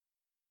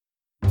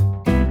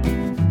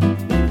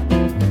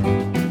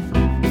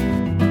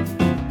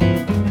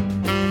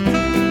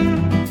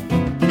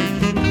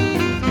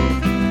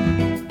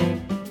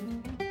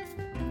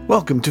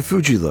Welcome to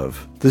Fuji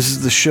Love. This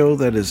is the show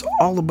that is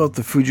all about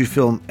the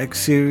Fujifilm X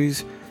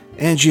series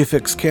and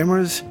GFX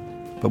cameras,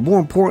 but more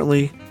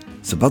importantly,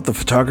 it's about the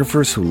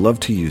photographers who love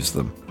to use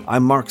them.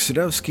 I'm Mark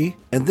Sadowski,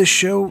 and this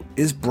show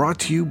is brought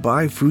to you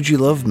by Fuji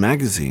Love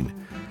magazine.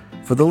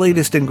 For the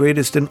latest and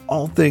greatest in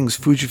all things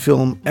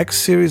Fujifilm X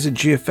series and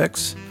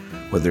GFX,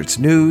 whether it's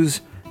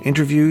news,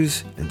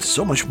 interviews, and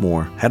so much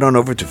more, head on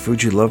over to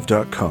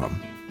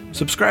fujilove.com.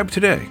 Subscribe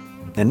today.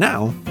 And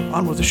now,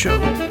 on with the show.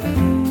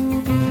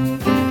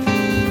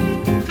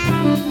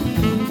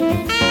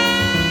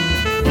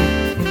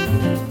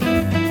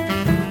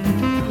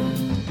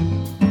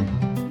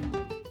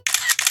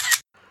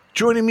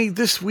 Joining me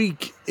this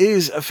week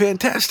is a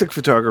fantastic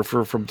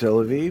photographer from Tel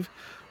Aviv,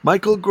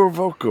 Michael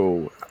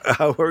Gorvorko.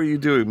 How are you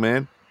doing,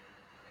 man?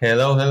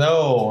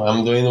 Hello.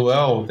 I'm doing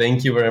well.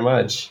 Thank you very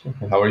much.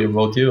 How are you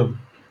both? You?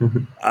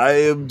 I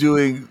am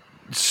doing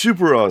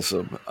super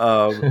awesome.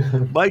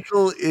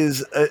 Michael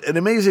is an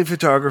amazing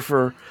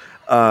photographer.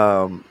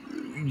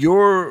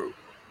 Your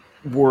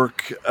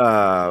work,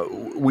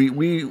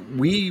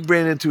 we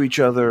ran into each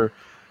other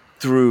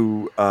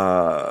through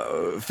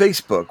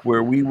Facebook,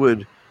 where we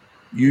would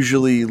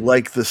usually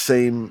like the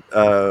same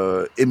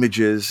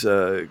images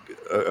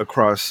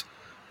across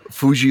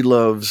Fuji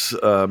Love's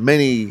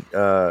many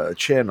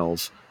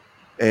channels.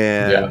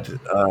 And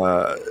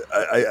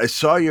I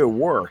saw your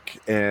work,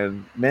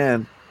 and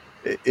man,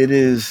 it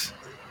is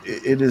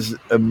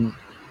an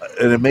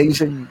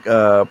amazing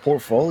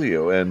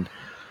portfolio, and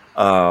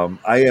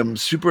I am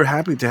super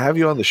happy to have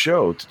you on the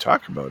show to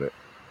talk about it.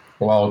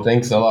 Wow,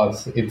 thanks a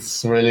lot.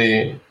 It's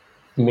really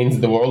means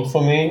the world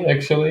for me,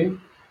 actually.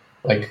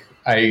 Like,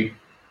 I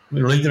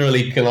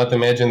literally cannot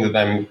imagine that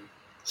I'm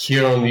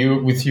here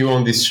with you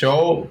on this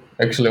show.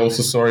 Actually,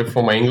 also sorry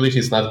for my English;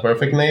 it's not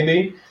perfect,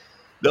 maybe.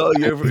 No,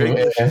 you're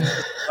English.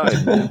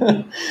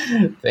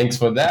 Thanks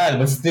for that.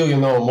 But still,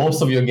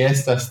 most of your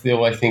guests are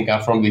still, I think,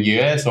 are from the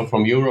US or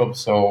from Europe,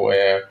 so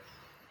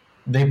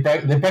they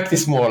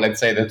practice more, let's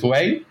say, that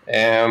way.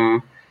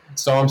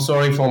 So I'm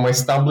sorry for my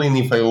stumbling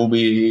if I will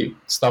be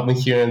stopping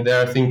here and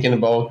there, thinking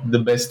about the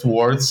best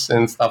words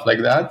and stuff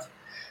like that.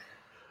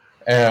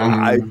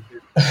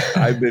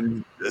 I've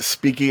been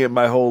speaking it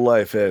my whole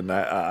life, and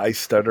I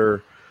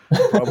stutter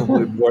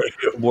probably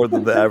more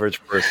than the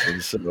average person.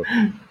 So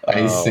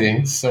I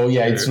see. So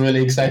yeah, it's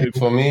really exciting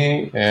for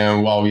me.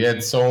 And wow, we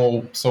had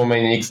so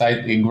many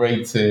exciting,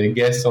 great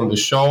guests on the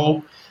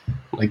show,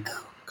 like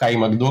Kai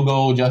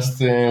McDougall just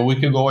a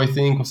week ago, I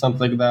think, or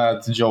something like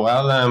that. Joe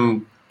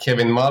Allen,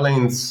 Kevin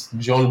Mullins,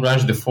 John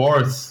Branch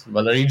IV,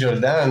 Valerie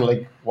Jordan.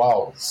 Like,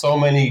 wow, so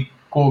many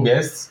cool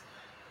guests.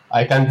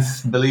 I can't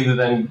believe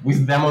that I'm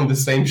with them on the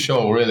same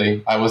show,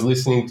 really. I was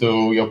listening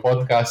to your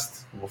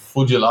podcast,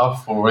 Fuji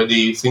Love,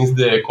 already since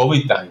the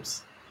COVID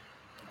times.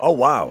 Oh,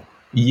 wow.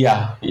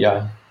 Yeah.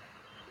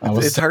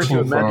 It's hard to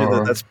imagine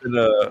that that's been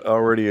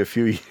already a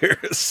few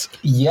years.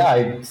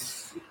 Yeah,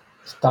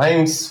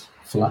 time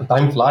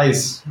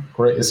flies.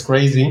 It's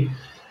crazy.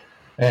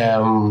 I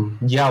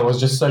was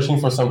just searching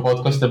for some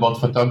podcast about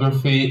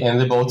photography and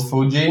about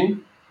Fuji,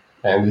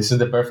 and this is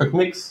the perfect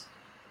mix.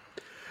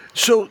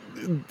 So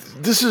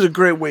this is a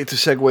great way to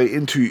segue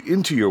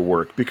into your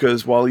work,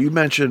 because while you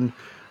mentioned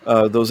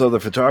those other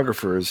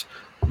photographers,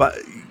 but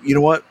you know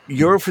what,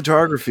 your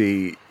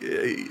photography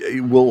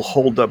will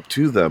hold up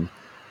to them.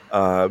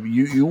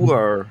 You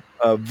are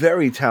a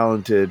very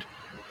talented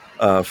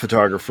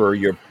photographer.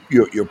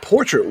 Your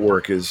portrait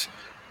work is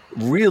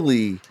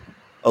really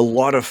a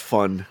lot of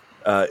fun.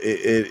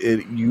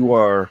 You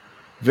are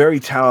very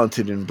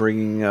talented in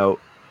bringing out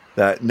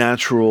that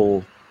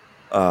natural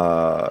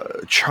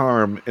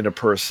charm in a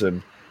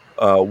person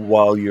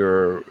while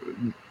you're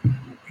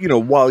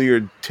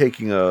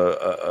taking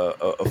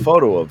a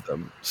photo of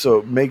them. So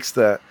it makes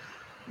that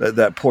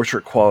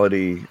portrait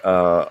quality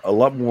a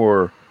lot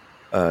more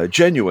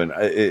genuine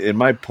in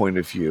my point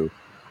of view.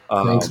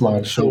 Thanks,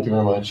 Mark. Thank you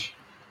very much.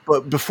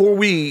 But before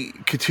we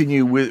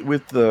continue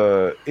with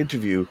the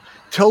interview,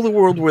 tell the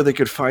world where they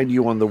could find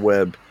you on the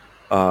web,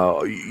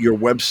 your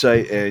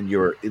website and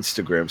your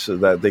Instagram, so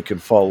that they can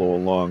follow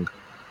along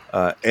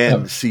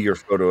and see your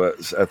photo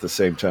at the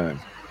same time.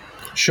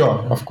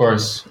 Sure, of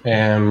course.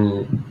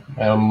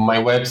 My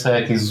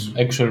website is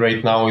actually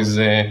right now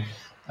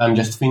I'm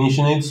just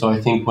finishing it, so I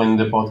think when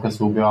the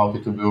podcast will be out,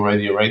 it will be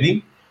already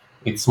ready.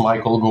 It's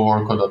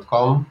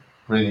michaelgovorko.com,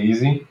 pretty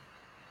easy.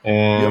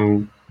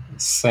 And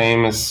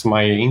same as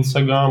my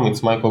Instagram,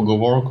 it's Michael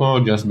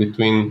Govorko. Just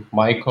between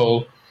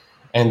Michael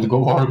and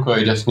Govorko,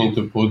 I just need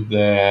to put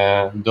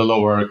the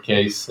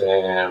lowercase,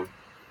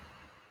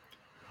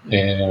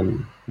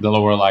 the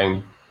lower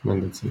line,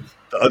 and that's it.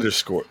 The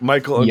underscore,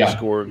 Michael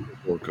underscore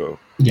Govorko.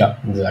 Yeah,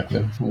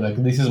 exactly. Like,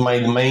 this is my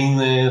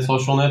main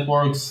social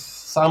networks.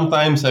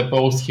 Sometimes I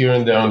post here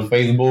and there on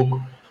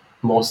Facebook,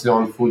 mostly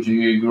on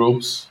Fuji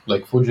groups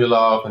like Fuji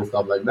Love and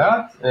stuff like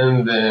that.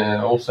 And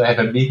also I have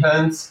a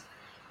Behance,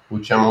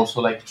 which I'm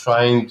also like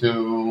trying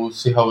to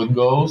see how it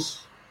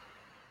goes,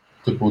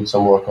 to put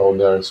some work out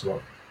there as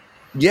well.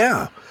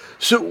 Yeah.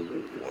 So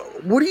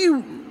what do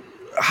you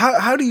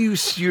how do you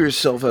see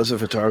yourself as a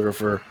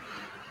photographer?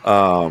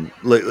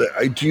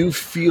 Do you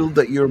feel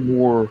that you're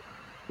more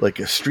like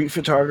a street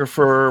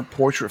photographer,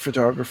 portrait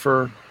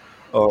photographer,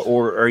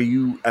 or are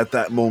you at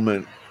that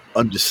moment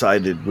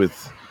undecided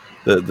with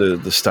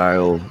the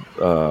style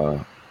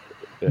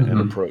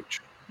and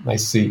approach? I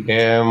see.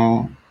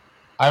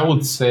 I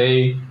would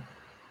say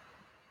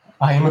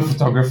I am a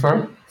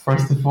photographer,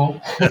 first of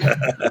all.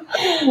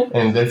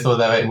 And that's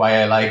why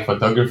I like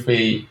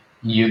photography.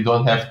 You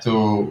don't have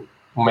to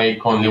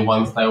make only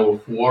one style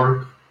of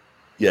work,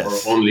 Yes.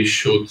 or only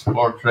shoot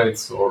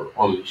portraits, or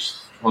only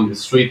on the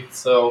street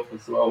itself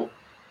as well.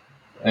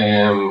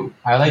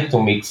 I like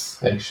to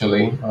mix,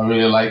 actually. I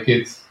really like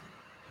it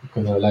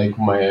because I like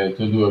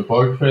to do a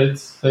portrait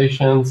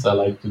sessions. I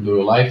like to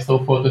do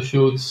lifestyle photo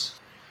shoots,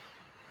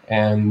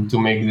 and to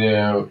make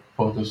the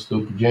photos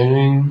look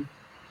genuine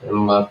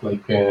and not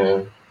like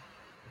a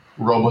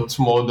robot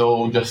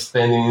model just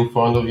standing in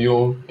front of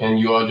you and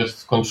you are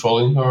just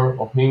controlling her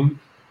or him.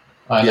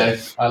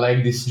 Yes. I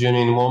like these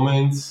genuine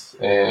moments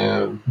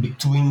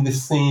between the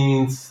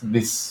scenes,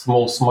 these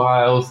small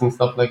smiles and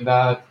stuff like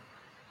that.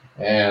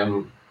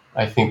 And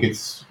I think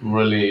it's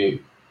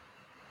really,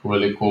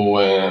 really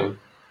cool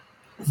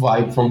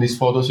vibe from these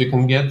photos you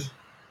can get.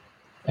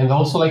 And I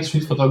also like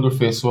street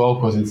photography as well,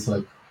 because it's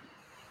like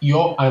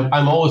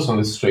I'm always on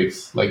the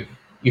streets. Like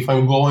if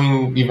I'm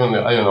going even,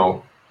 I don't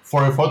know,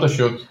 for a photo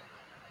shoot,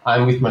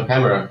 I'm with my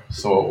camera.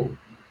 So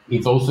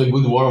it's also a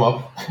good warm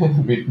up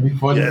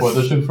before the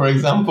photo shoot, for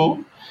example.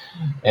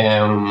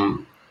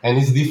 And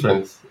it's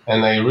different.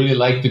 And I really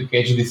like to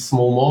catch these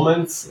small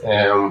moments,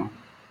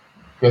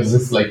 because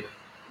it's like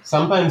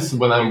sometimes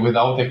when I'm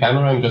without a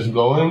camera, I'm just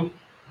going.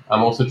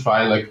 I'm also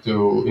trying like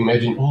to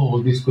imagine,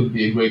 oh, this could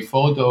be a great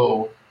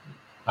photo.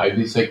 I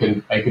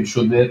could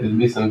shoot that and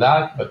this and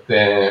that, but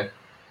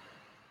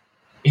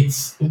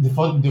it's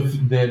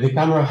the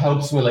camera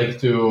helps me like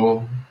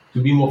to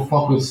be more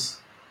focused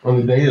on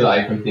the daily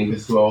life, I think,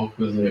 as well,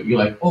 because you're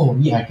like, oh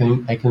yeah,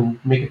 I can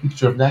make a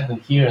picture of that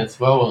and here as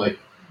well. Like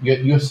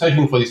you're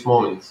searching for these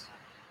moments,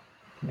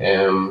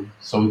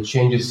 so it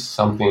changes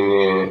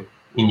something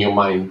in your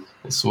mind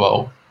as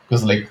well.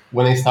 Because like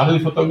when I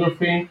started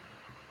photography,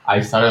 I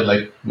started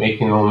like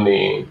making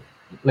only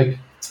like,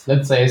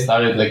 let's say I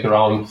started like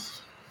around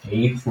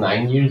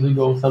 8-9 years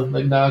ago, something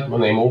like that,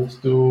 when I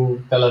moved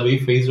to Tel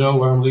Aviv, Israel,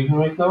 where I'm living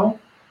right now.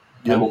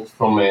 Yep. I moved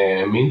from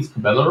Minsk,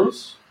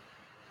 Belarus,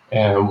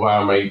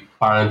 where my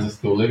parents are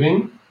still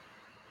living.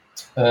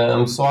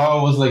 So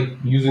I was like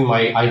using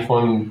my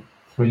iPhone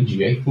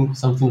 3G, I think,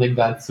 something like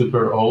that,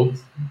 super old,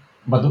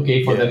 but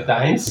okay for that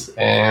times.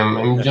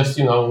 I'm just,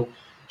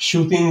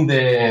 shooting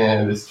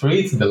the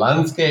streets, the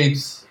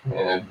landscapes,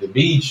 the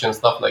beach and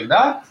stuff like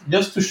that,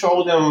 just to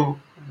show them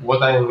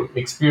what I'm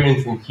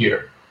experiencing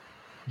here,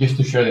 just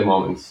to share the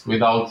moments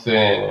without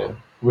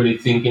really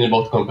thinking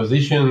about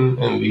composition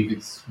and if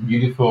it's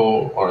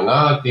beautiful or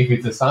not, if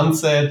it's a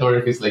sunset or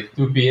if it's like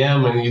 2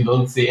 p.m. and you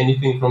don't see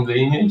anything from the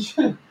image.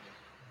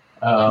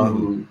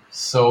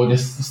 So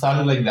just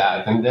started like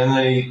that, and then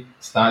I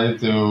started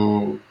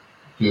to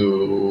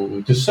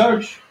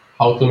search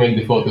how to make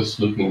the photos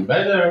looking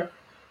better,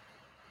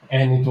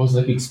 and it was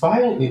like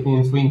inspired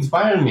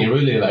me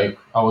really. Like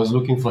I was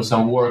looking for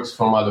some works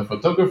from other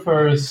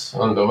photographers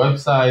on the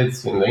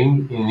websites,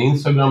 in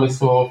Instagram as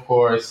well, of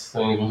course,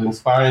 and it was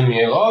inspiring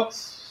me a lot.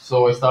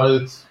 So I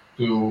started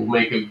to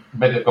make a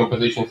better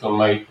compositions on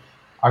my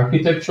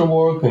architecture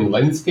work and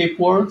landscape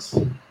works.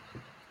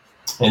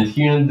 And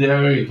here and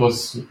there, it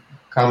was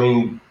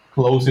coming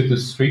closer to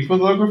street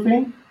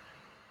photography,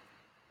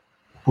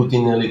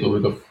 putting a little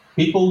bit of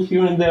people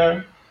here and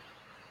there,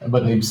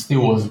 but I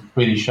still was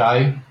pretty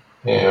shy.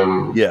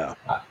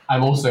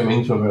 I'm also an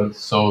introvert,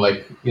 so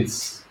like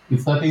it's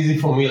not easy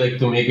for me like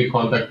to make a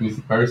contact with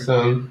a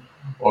person,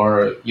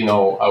 or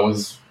I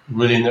was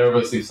really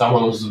nervous if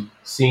someone was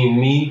seeing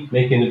me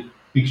making a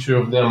picture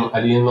of them.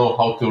 I didn't know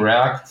how to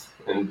react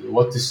and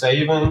what to say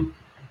even.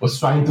 Was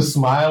trying to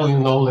smile,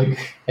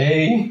 like,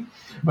 hey,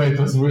 but it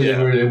was really,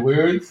 really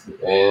weird.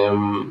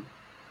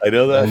 I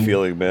know that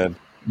feeling, man.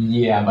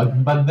 Yeah,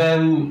 but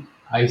then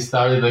I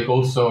started like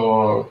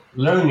also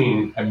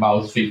learning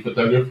about street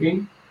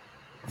photography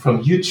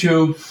from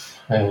YouTube,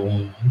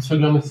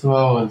 Instagram as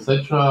well,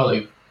 etc.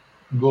 Like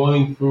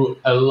going through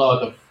a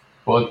lot of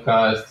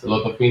podcasts, a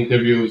lot of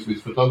interviews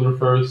with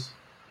photographers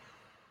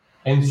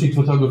and street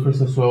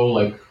photographers as well,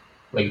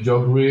 like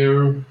Joe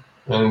Greer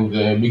and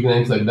big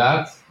names like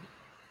that.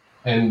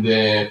 And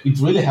it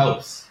really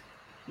helps.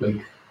 Like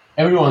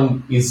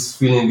everyone is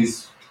feeling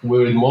these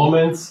weird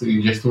moments.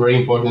 It's just very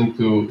important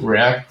to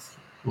react,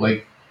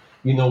 like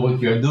what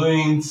you're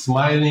doing,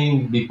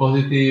 smiling, be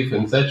positive,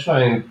 etc.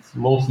 And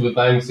most of the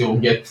times you'll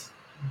get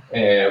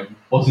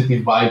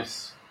positive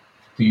vibes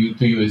to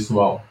you as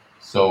well.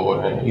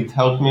 So it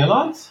helped me a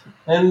lot.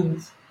 And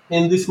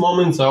in these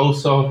moments, I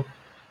also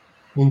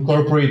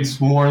incorporate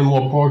more and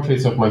more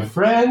portraits of my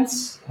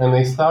friends, and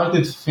I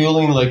started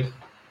feeling like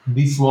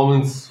these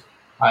moments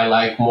I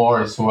like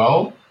more as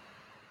well.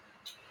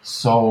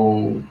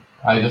 So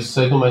I just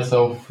said to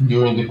myself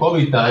during the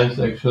COVID times,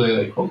 actually,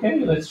 like, okay,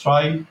 let's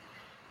try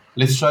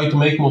to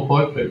make more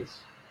portraits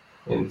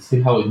and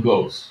see how it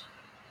goes.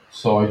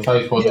 So I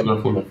tried Yeah.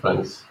 photographing my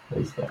friends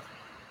and stuff.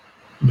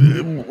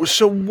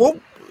 So what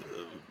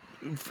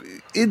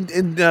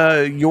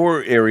in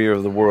your area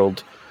of the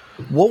world,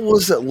 what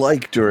was it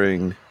like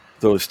during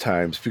those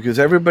times? Because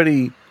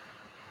everybody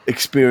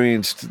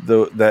experienced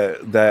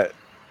that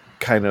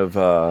kind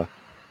of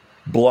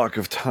block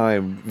of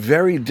time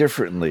very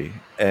differently,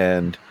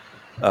 and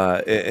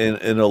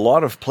in a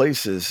lot of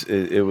places,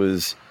 it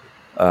was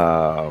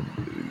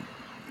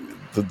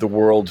the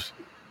world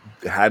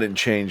hadn't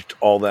changed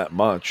all that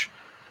much,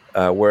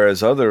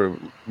 whereas other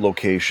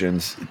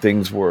locations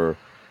things were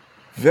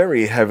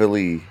very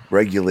heavily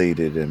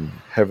regulated and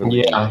heavily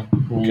Yeah,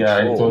 yeah,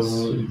 it controlled.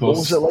 was it What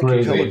was it was like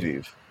in Tel crazy.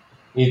 Aviv?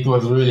 It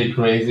was really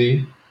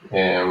crazy.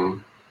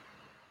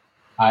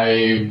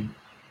 I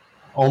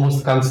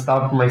almost can't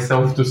stop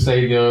myself to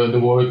say the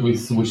word which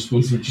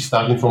is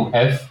starting from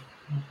F.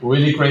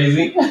 Really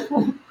crazy.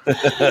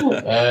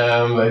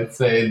 Let's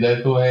say it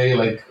that way.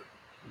 Like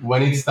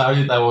when it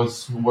started, I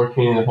was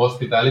working in the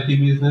hospitality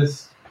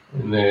business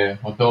in the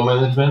hotel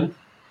management.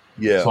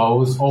 So Yeah. I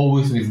was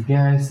always with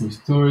guests, with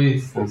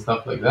tourists and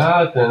stuff like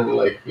that, and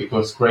like it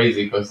was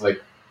crazy because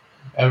like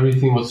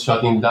everything was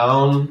shutting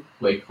down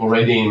like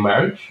already in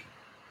March.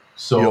 Yep.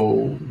 So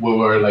we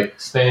were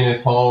like staying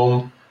at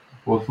home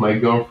with my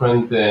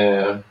girlfriend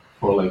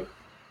for like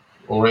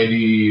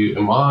already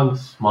a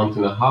month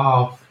and a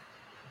half,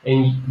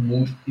 and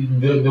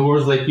there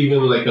was like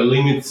even like a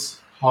limit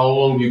how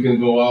long you can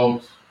go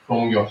out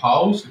from your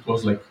house. It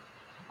was like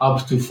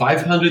up to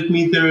 500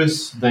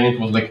 meters. Then it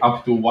was like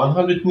up to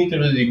 100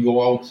 meters. You go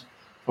out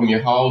from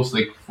your house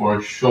like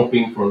for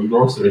shopping, for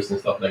groceries and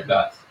stuff like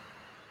that.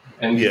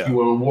 And if Yeah. you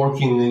are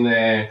working in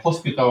a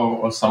hospital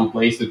or some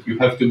place that you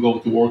have to go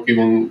to work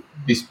even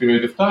this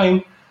period of time,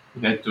 you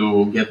had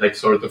to get like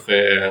sort of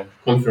a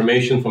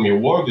confirmation from your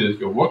work that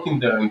you're working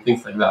there and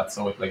things like that. So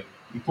it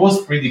was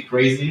pretty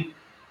crazy.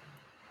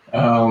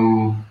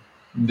 Um,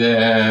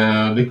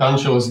 the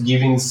country was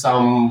giving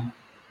some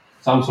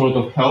sort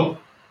of help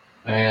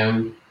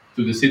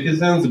to the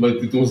citizens, but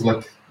it was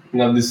like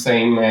not the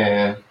same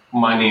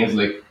money as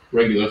like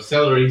regular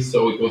salary.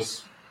 So it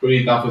was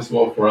pretty tough as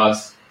well for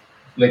us,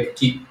 like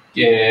keep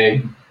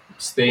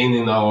staying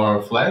in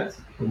our flat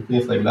and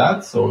things like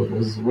that. So it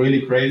was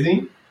really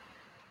crazy.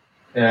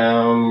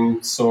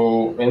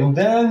 So and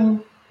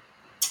then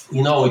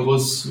it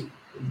was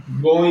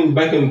going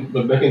back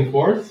and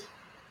forth.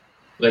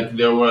 Like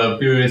there were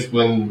periods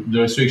when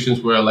the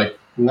restrictions were like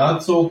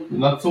not so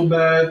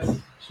bad,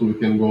 so we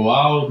can go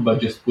out,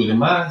 but just put a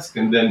mask,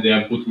 and then they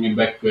are putting me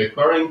back to a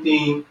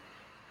quarantine.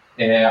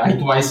 I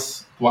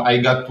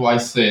got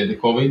twice the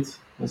COVID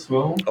as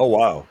well. Oh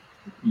wow.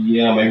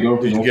 Yeah, my Did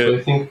girlfriend you get also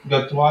it? I think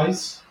got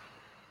twice.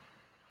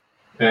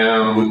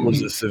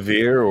 Was it Um,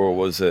 severe or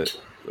was it?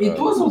 it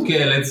was Was it?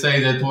 okay, let's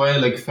say that way.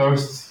 Like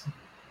first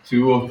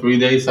 2 or 3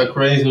 days are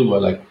crazy,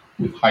 but like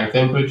with high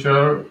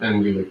temperature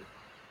and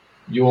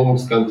you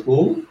almost can't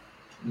move.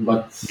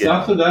 But Yeah.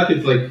 after that,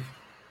 it's like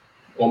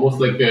almost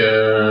like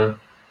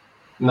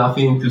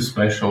nothing too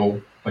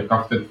special. Like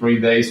after 3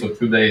 days or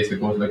 2 days, it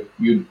was like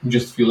you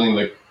just feeling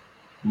like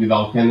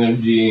without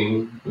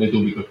energy, a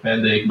little bit of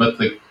headache, but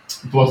like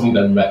it wasn't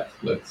that bad.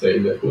 Let's say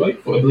that, like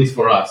at least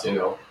for us.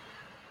 Well,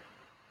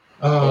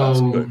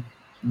 that's good.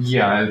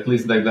 Yeah, at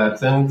least like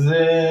that.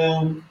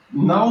 And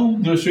now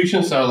the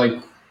restrictions are like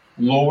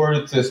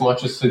lowered as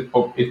much as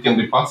it can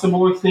be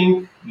possible. I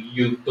think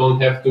you don't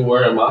have to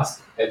wear a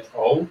mask at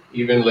all,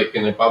 even like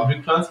in a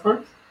public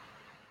transport.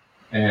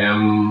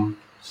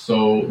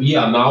 So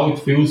yeah, now it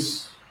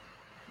feels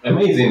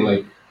amazing.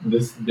 Like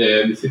the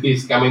city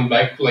is coming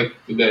back like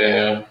to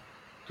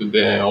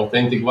the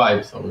authentic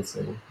vibes, I would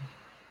say.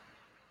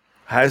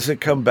 Has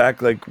it come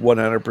back like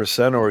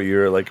 100%, or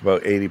you're like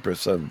about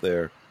 80%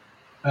 there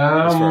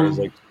as far as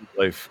Um, like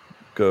life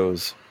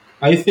goes?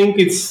 I think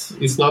it's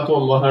not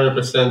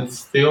 100%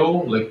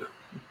 still. Like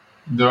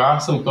there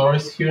are some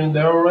tourists here and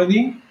there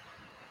already,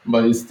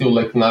 but it's still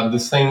like not the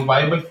same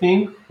vibe. I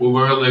think we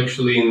were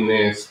actually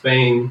in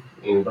Spain,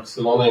 in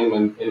Barcelona,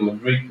 in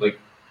Madrid, like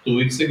 2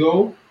 weeks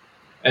ago,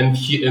 and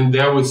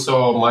there we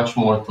saw much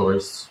more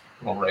tourists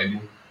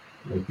already,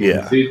 like in the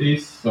Yeah.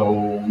 cities. So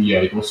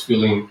yeah, it was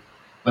feeling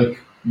like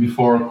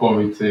before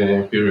COVID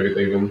period,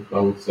 even I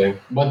would say.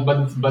 But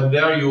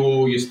there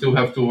you still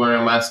have to wear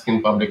a mask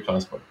in public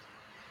transport,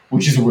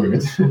 which is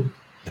weird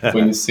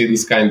when you see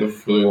this kind of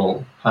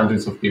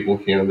hundreds of people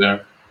here and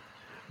there.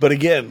 But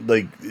again,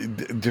 like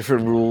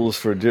different rules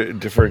for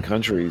different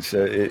countries.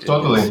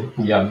 Totally,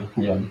 yeah,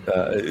 yeah.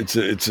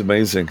 It's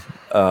amazing.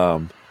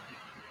 Um,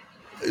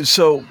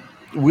 so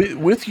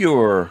with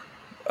your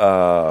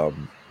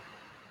um,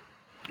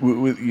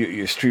 with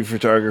your street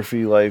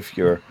photography life,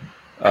 your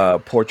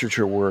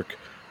portraiture work,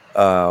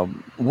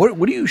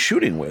 what are you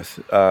shooting with?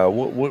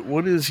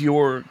 What is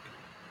your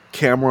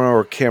camera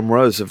or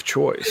cameras of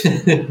choice?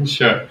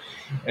 Sure.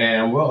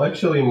 Well,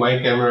 actually, my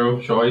camera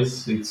of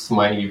choice it's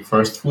my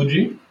first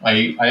Fuji.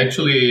 I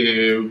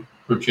actually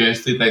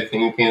purchased it, I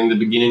think, in the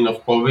beginning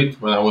of COVID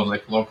when I was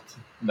like locked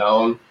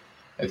down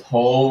at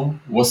home,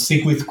 was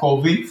sick with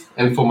COVID.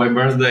 And for my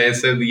birthday, I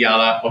said,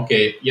 Yalla.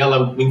 Okay,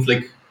 Yalla means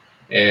like,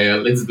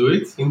 let's do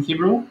it in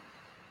Hebrew.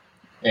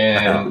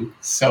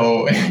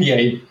 So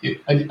yeah,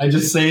 I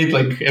just say it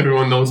like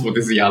everyone knows what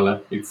is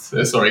Yalla. It's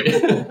sorry.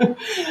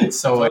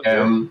 So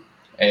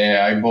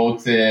I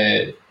bought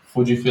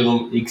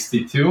Fujifilm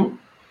X-T2.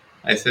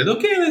 I said,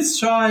 okay, let's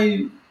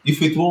try. If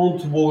it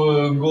won't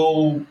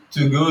go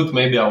too good,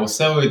 maybe I will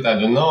sell it. I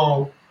don't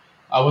know.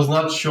 I was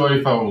not sure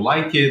if I will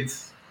like it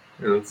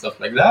and stuff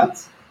like that.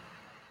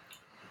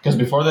 Because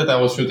before that, I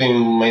was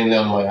shooting mainly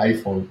on my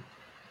iPhone.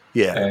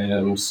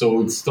 Yeah.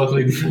 So it's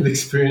totally different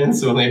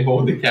experience when I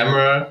bought the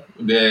camera.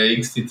 The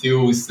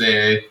X-T2 is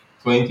a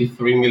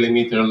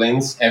 23mm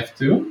lens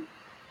f2.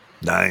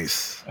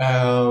 Nice.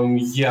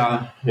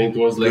 Yeah, it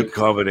was like good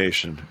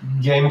combination.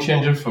 Game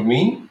changer for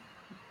me.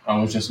 I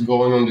was just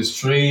going on the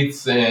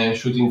streets and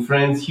shooting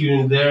friends here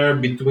and there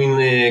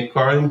between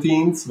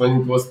quarantines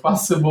when it was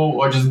possible,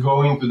 or just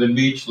going to the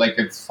beach like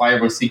at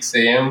 5 or 6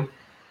 a.m.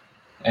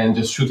 and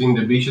just shooting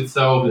the beach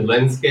itself, the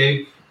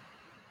landscape.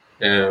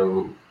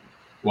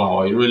 Wow,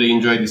 I really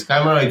enjoy this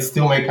camera. It's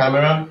still my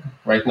camera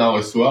right now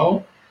as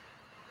well.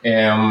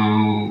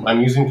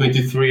 I'm using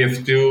 23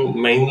 f2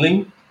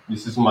 mainly.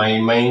 This is my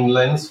main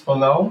lens for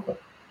now.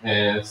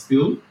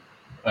 Still,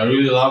 I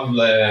really love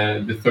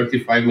the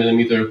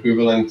 35mm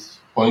equivalent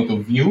point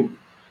of view.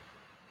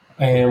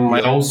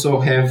 I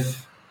also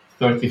have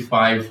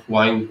 35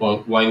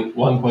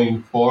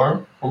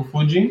 1.4 from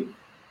Fuji.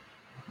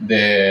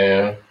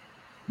 The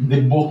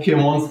bokeh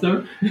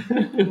monster.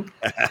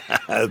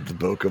 The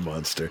bokeh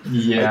monster.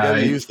 Yeah, I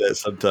gotta use that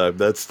sometime.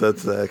 That's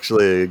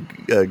actually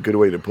a good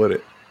way to put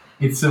it.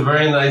 It's a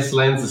very nice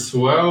lens as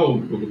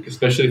well,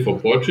 especially for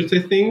portraits,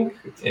 I think.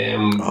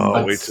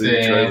 Wait till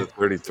you try the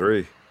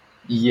 33.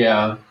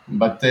 Yeah,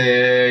 but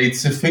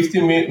it's a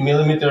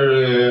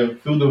 50mm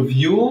field of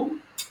view.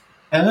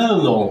 And I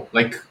don't know,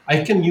 like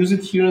I can use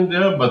it here and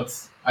there, but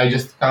I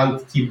just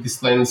can't keep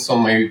this lens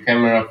on my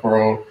camera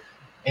for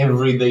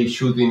everyday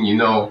shooting,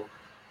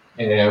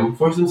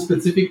 For some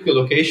specific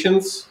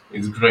locations,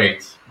 it's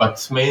great,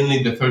 but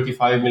mainly the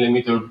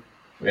 35mm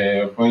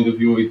point of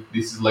view,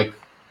 this is like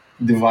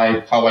the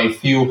vibe, how I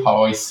feel,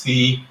 how I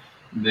see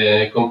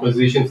the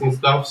compositions and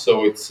stuff.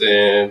 So it's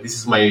this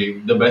is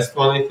the best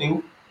one, I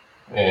think.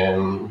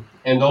 And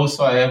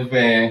also I have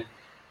a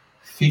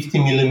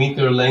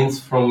 50mm lens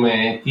from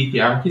TT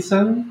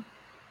Artisan.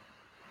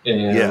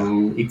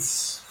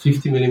 It's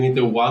 50mm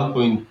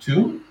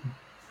 1.2.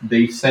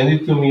 They sent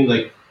it to me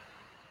like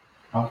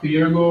half a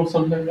year ago or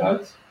something like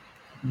that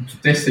to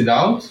test it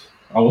out.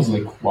 I was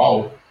like,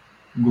 wow,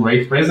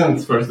 great present,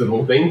 first of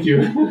all, thank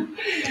you.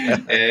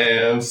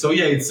 So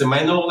yeah, it's a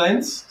manual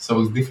lens,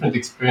 so it's different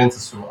experience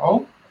as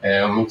well.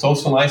 It's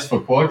also nice for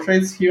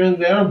portraits here and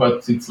there,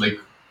 but it's like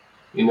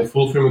in a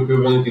full frame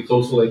equivalent, it's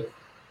also like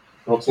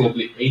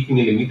approximately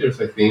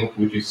 80mm, I think,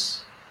 which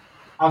is,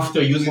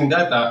 after using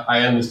that,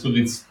 I understood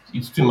it's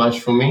too much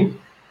for me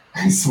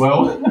as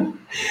well.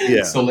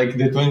 Yeah. So like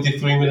the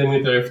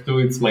 23mm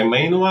f2, it's my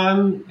main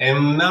one,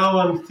 and now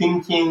I'm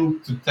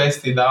thinking to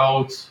test it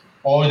out,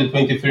 or the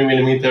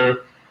 23mm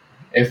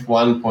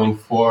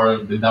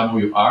f1.4, the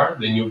WR,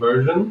 the new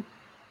version,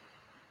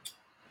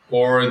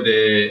 or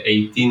the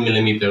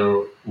 18mm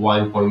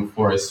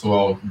 1.4 as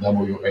well,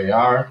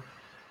 WAR,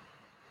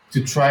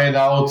 to try it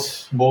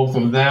out, both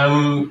of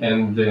them,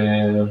 and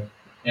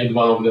add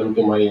one of them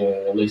to my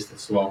list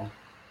as well.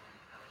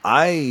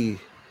 I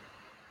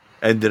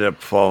ended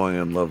up falling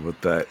in love with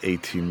that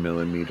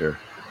 18mm.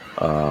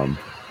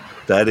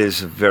 That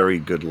is a very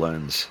good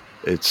lens.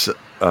 It's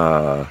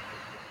a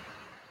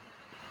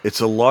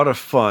lot of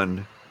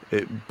fun.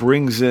 It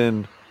brings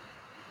in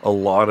a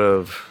lot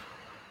of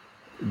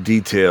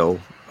detail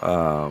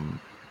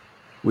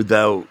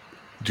without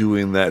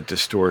doing that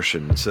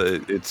distortion. So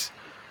it's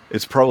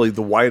probably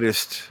the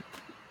widest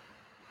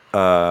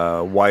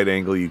wide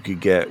angle you could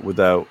get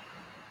without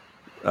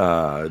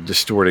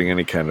distorting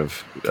any kind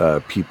of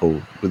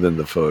people within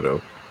the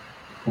photo.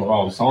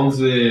 Wow, sounds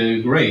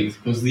great.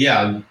 Because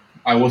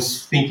I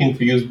was thinking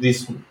to use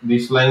this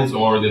lens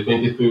or the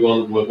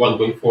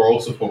 23-1.4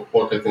 also for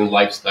portrait and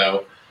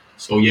lifestyle.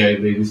 So yeah,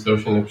 the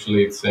distortion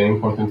actually it's an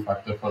important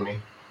factor for me.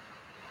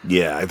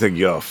 Yeah, I think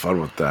you'll have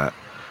fun with that,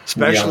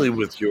 especially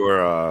with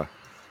your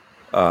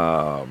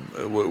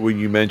when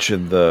you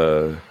mentioned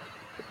the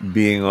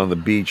being on the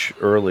beach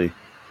early.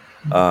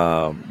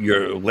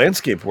 Your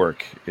landscape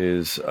work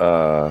is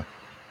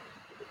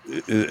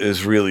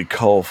really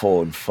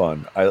colorful and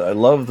fun. I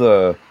love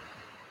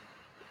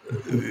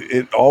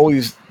it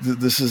always.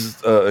 This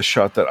is a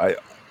shot that I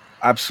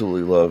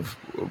absolutely love,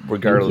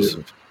 regardless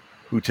of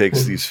who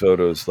takes these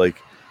photos.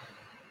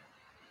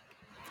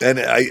 And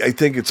I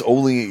think it's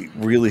only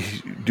really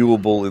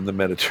doable in the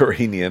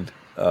Mediterranean,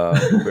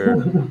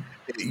 where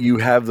you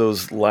have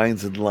those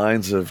lines and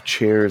lines of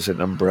chairs and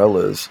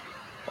umbrellas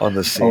on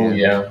the sand.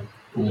 Oh,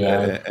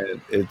 yeah.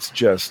 And it's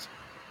just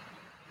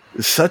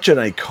such an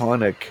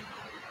iconic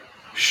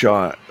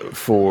shot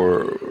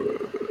for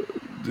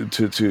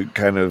to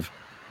kind of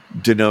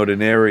denote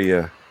an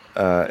area,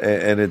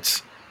 and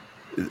it's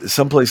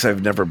someplace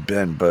I've never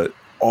been, but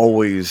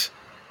always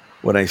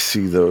when I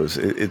see those,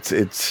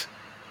 it's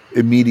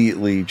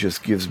immediately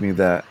just gives me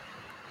that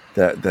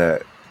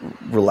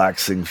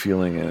relaxing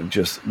feeling and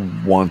just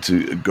want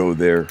to go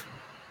there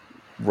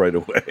right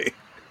away.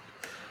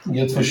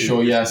 Yeah, for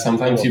sure. Yeah,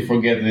 sometimes you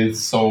forget that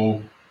it's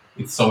so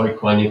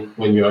iconic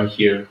when you are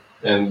here.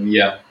 And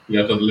yeah,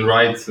 you're totally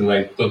right. And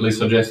I totally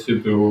suggest you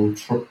to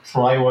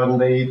try one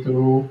day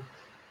to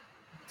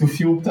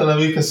view Tel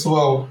Aviv as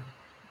well.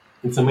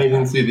 It's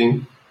amazing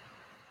city.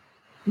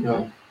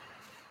 Yeah.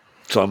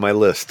 It's on my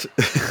list.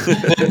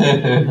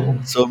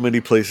 So many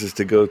places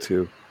to go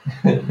to.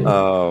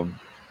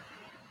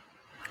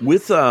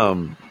 With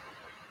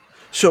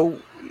so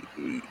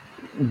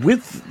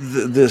with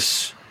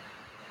this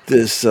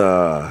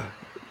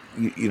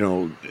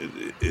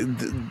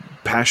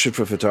passion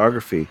for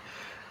photography,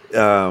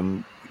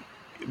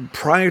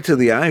 prior to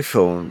the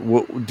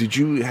iPhone, did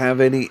you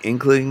have any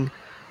inkling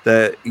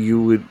that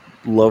you would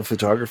love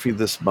photography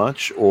this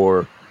much,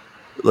 or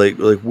like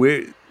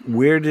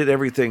where did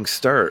everything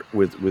start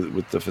with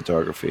the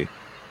photography?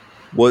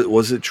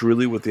 Was it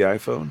truly with the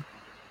iPhone?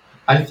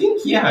 I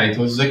think, yeah, it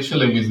was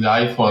actually with the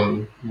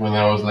iPhone when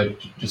I was like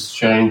just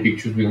sharing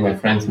pictures with my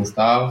friends and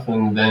stuff,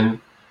 and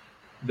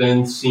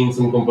then seeing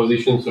some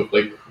compositions of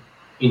like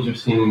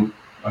interesting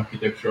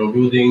architectural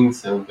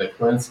buildings and like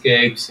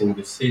landscapes in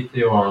the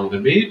city or on the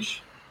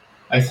beach.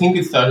 I think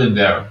it started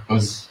there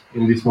because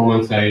in these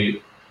moments I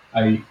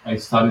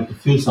started to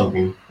feel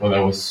something when I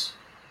was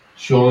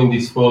showing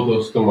these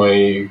photos to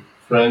my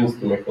friends,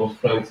 to my close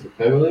friends and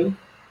family,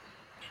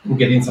 and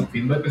getting some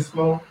feedback as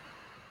well.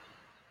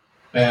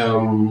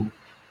 Um,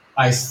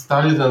 I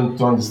started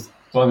to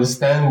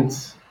understand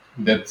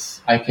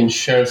that I can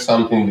share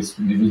something with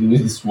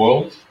this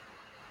world,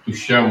 to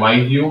share my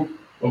view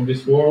of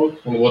this world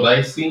and what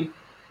I see,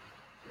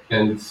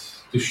 and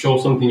to show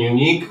something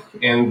unique.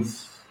 And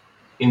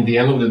in the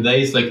end of the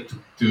day, it's like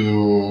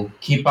to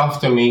keep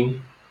after me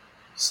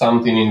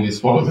something in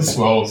this world as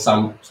well,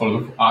 some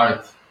sort of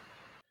art.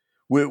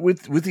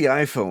 With the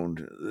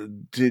iPhone,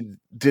 did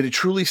it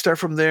truly start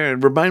from there?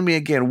 And remind me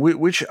again,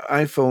 which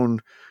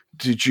iPhone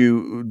did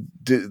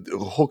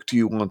hooked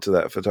you onto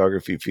that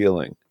photography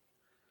feeling?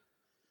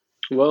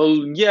 Well,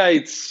 yeah,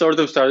 it sort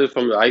of started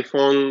from the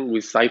iPhone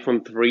with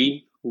iPhone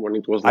 3 when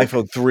it was like,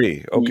 iPhone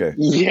 3. Okay.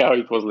 yeah,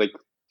 it was like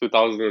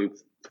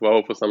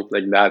 2012 or something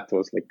like that. It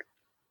was like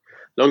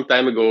a long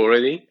time ago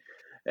already.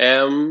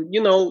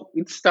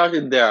 It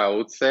started there, I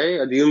would say.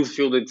 I didn't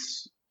feel that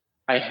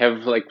I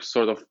have like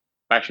sort of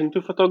passion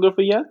to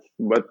photography yet,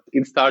 but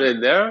it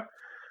started there.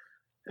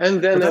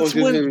 And But then I was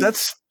using.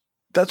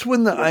 that's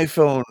when the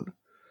iPhone.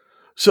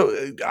 So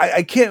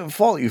I can't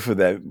fault you for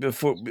that.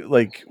 Before,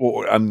 like,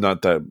 or I'm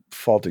not that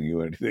faulting you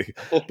or anything,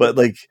 but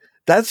like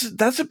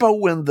that's about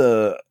when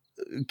the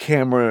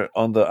camera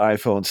on the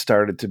iPhone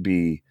started to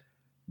be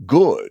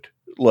good.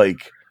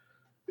 Like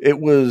it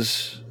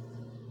was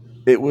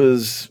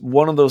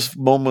one of those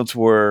moments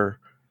where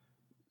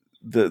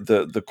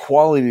the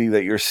quality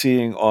that you're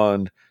seeing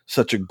on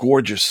such a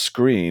gorgeous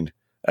screen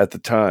at the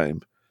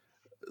time,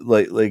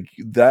 like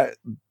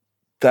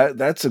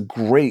that's a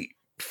great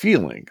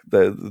feeling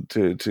that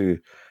to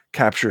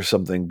capture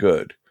something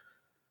good.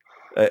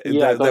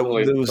 Yeah, There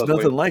totally, was totally.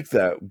 nothing like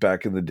that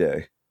back in the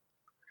day.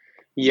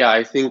 Yeah,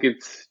 I think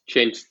it's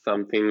changed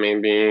something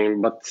maybe,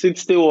 but it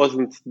still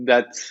wasn't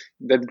that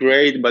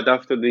great. But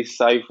after this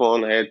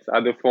iPhone, I had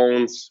other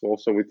phones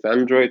also with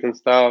Android and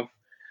stuff.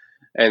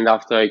 And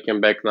after I came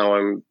back,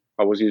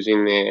 I was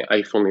using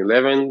iPhone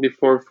 11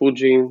 before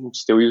Fuji,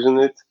 still using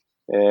it.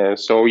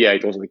 So yeah,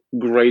 it was like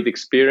great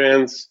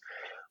experience.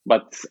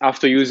 But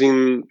after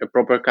using a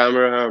proper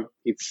camera,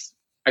 it's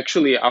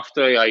actually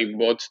after I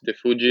bought the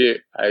Fuji,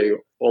 I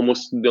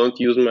almost don't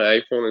use my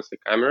iPhone as a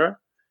camera.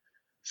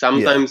 Yeah,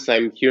 Sometimes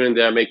I'm here and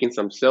there making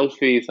some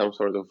selfie, some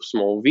sort of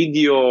small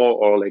video,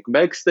 or like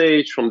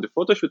backstage from the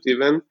photo shoot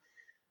even.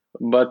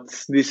 But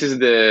this is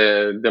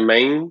the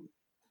main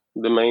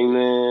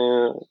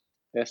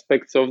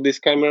aspects of this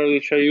camera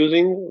which are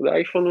using the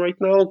iPhone right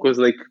now, because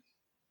like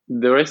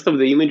the rest of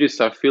the images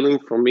are feeling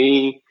for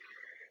me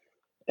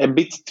a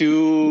bit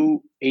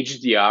too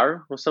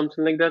HDR or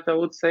something like that, I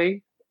would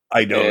say.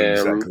 I know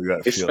exactly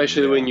that feeling.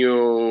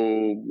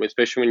 Yeah,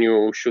 Especially when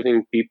you're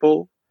shooting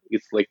people,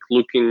 it's like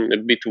looking a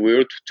bit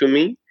weird to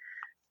me,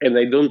 and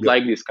I don't yep.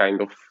 like this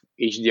kind of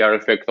HDR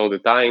effect all the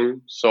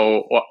time.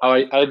 So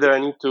I either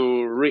need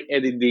to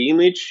re-edit the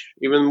image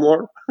even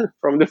more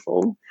from the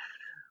phone,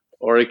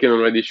 or I can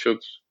already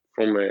shoot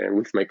from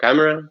with my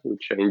camera,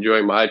 which I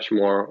enjoy much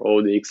more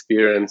all the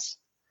experience.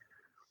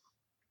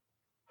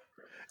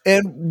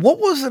 And what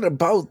was it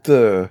about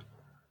the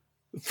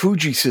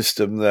Fuji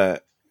system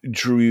that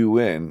drew you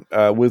in?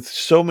 With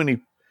so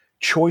many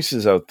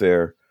choices out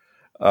there,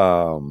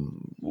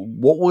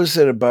 what was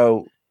it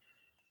about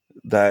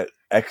that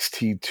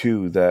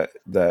XT2 that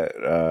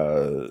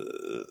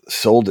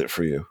sold it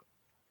for you?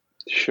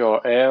 Sure.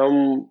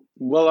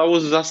 Well, I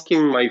was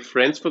asking my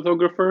friends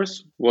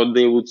photographers what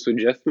they would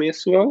suggest me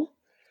as well.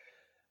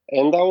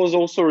 And I was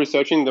also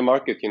researching the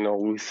market,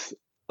 with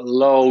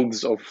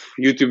loads of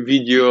YouTube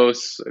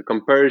videos,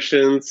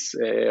 comparisons,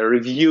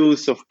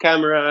 reviews of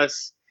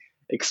cameras,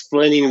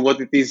 explaining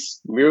what it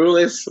is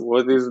mirrorless,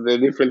 what is the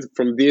difference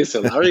from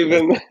DSLR,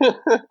 even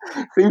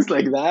things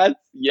like that.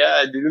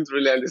 Yeah, I didn't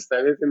really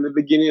understand it in the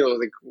beginning. I was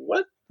like,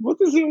 what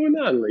is going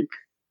on? Like,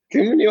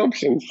 too many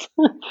options.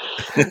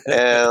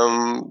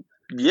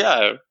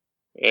 Yeah.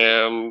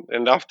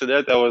 And after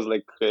that, I was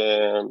like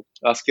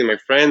asking my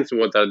friends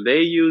what are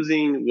they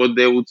using, what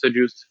they would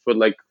suggest for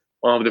like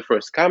one of the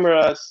first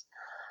cameras.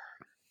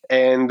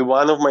 And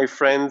one of my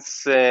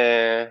friends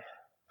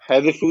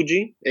had a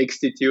Fuji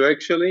X-T2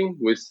 actually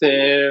with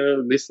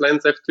this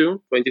lens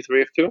f2,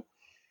 23 f2,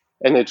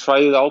 and I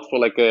tried it out for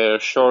like a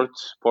short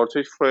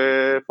portrait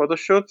photo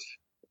shoot.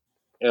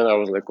 And I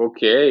was like,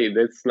 okay,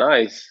 that's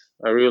nice.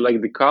 I really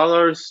like the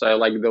colors. I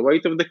like the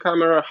weight of the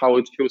camera, how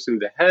it feels in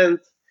the hand.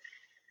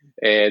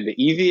 The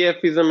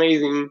EVF is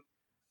amazing.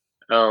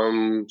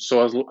 So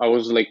I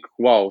was like,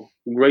 wow,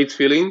 great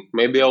feeling.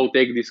 Maybe I'll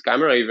take this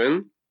camera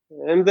even.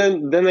 And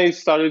then I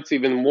started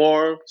even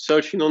more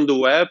searching on the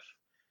web.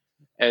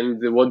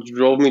 And what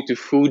drove me to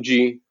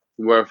Fuji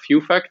were a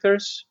few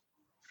factors.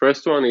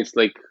 First one is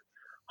like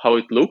how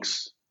it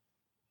looks.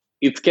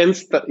 It can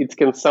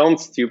sound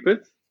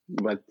stupid,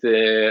 but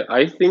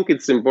I think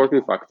it's an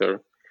important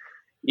factor.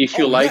 If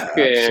you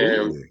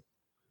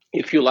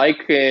if you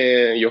like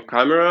your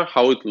camera,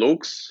 how it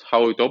looks,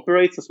 how it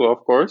operates as well,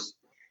 of course,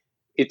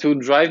 it will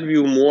drive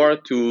you more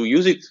to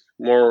use it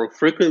more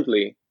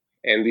frequently.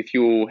 And if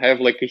you have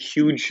like a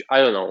huge,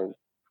 I don't know,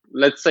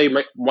 let's say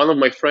one of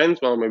my best friends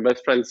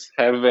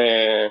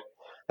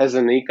has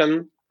an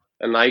Nikon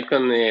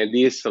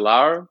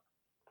DSLR,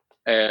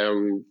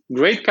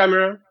 great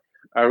camera.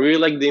 I really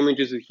like the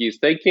images that he's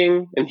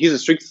taking, and he's a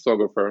strict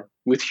photographer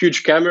with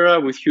huge camera,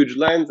 with huge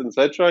lens,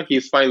 etc.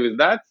 He's fine with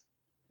that,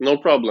 no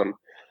problem.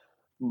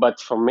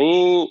 But for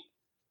me,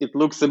 it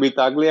looks a bit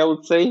ugly, I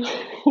would say,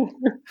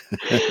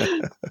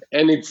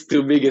 and it's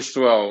too big as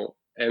well.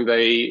 And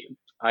I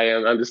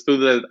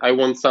understood that I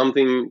want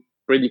something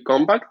pretty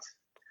compact,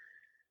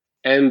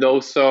 and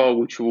also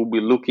which will be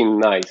looking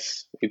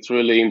nice. It's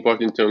really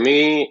important to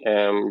me.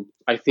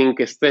 I think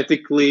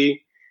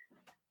aesthetically,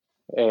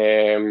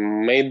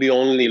 maybe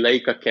only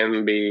Leica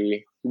can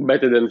be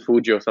better than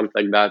Fuji or something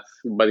like that.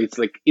 But it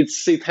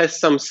has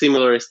some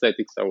similar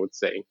aesthetics, I would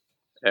say.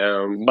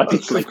 But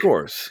it's of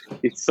course,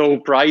 it's so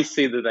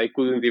pricey that I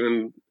couldn't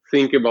even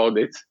think about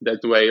it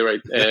that way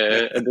at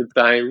the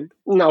time.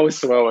 Now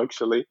as well,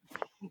 actually.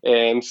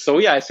 So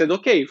yeah, I said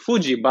okay,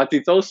 Fuji, but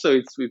it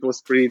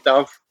was pretty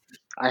tough.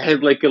 I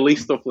had like a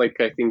list of like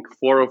I think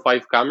 4 or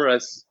 5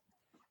 cameras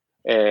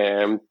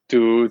to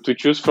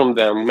choose from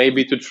them.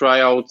 Maybe to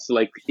try out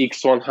like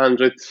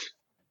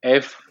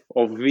X100F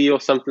or V or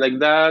something like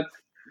that.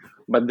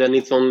 But then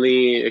it's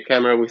only a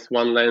camera with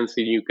one lens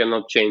and you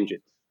cannot change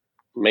it.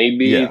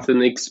 Maybe it's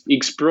an X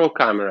Pro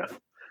camera,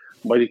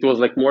 but it was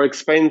like more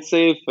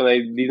expensive and I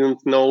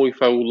didn't know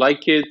if I would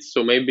like it.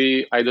 So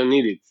maybe I don't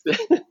need it.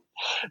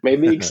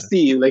 Maybe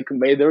XT,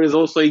 there is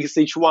also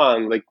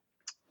XH1, like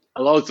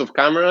lots of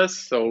cameras.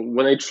 So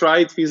when I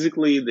tried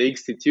physically the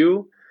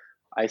XT2,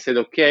 I said,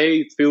 okay,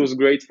 it feels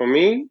great for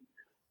me.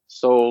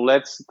 So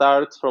let's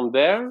start from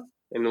there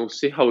and we'll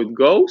see how it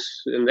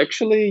goes. And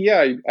actually,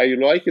 yeah, I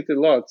like it a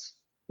lot.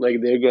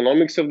 Like the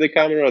ergonomics of the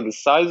camera, the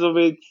size of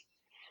it.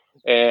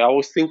 I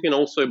was thinking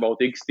also about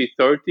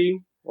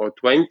XT30 or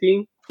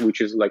 20, which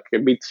is like a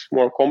bit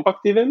more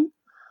compact even.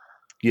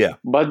 Yeah.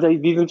 But I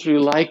didn't really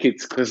like it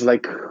because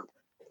like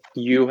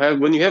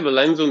when you have a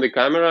lens on the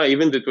camera,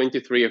 even the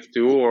 23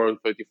 f2 or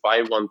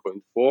 35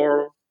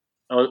 1.4,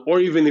 or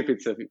even if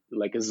it's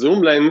like a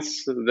zoom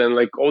lens, then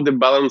like all the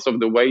balance of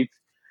the weight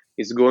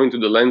is going to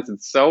the lens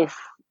itself.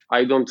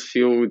 I don't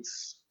feel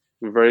it's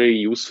very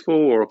useful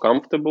or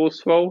comfortable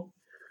as well.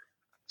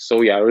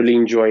 So yeah, really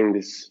enjoying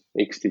this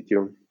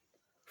XT2.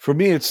 For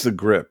me, it's the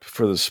grip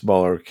for the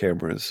smaller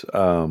cameras.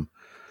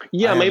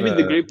 Maybe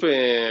the grip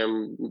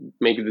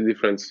make the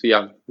difference.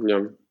 Yeah.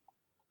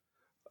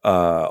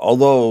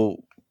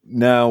 Although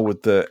now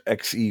with the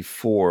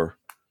XE4,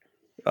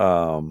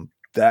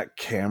 that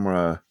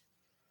camera,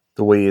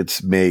 the way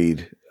it's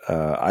made,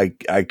 I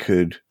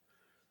could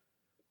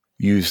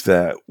use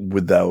that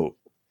without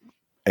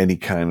any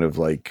kind of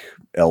like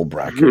L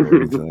bracket or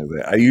anything like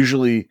that. I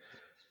usually,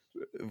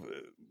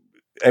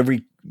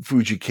 every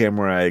Fuji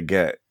camera I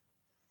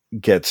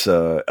gets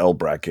a L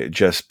bracket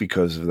just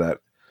because of that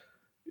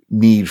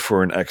need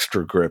for an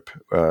extra grip,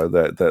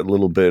 that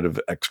little bit of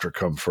extra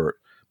comfort.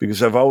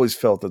 Because I've always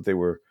felt that they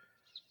were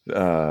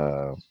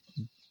ever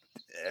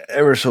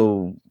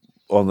so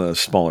on the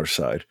smaller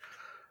side.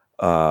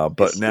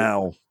 But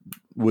now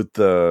with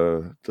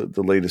the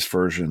latest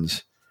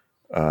versions,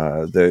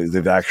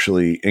 they've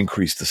actually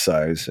increased the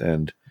size,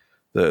 and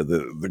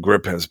the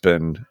grip has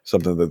been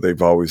something that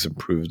they've always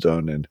improved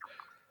on, and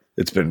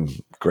it's been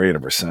great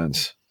ever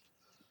since.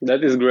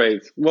 That is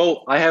great.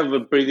 Well, I have a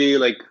pretty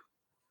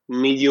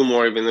medium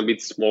or even a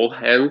bit small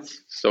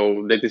hands,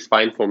 so that is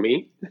fine for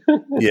me.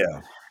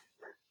 Yeah.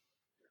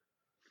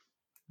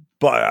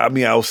 But I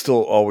mean, I'll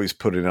still always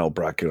put an L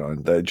bracket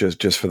on that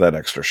just for that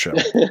extra show.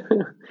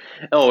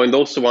 Oh, and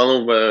also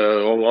one of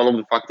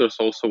the factors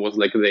also was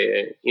like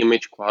the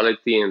image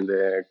quality and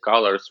the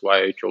colors.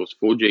 Why I chose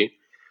Fuji,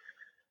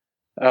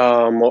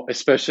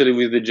 especially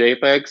with the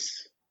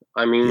JPEGs.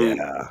 I mean,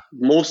 Yeah.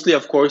 mostly,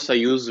 of course, I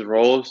use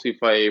RAWs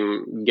if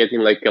I'm getting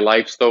like a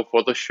lifestyle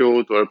photo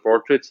shoot or a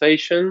portrait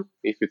session.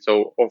 If it's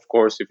of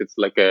course, if it's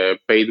like a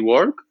paid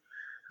work.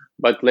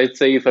 But let's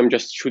say if I'm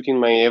just shooting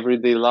my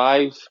everyday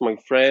life, my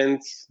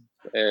friends,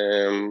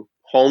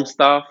 home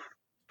stuff,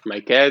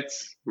 my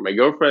cats, my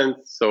girlfriend.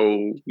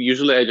 So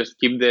usually I just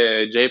keep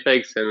the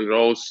JPEGs and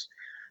RAWs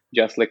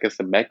just like as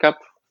a backup.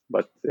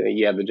 But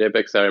yeah, the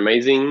JPEGs are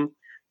amazing.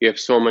 You have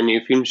so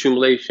many film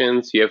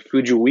simulations. You have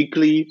Fuji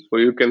Weekly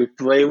where you can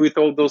play with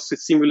all those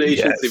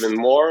simulations Yes. even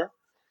more.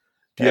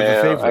 Do you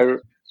have a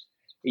favorite?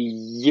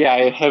 Yeah,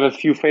 I have a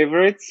few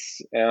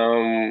favorites.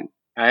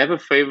 I have a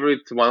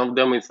favorite. One of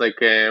them is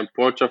like a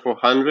Portra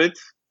 400,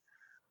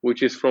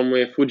 which is from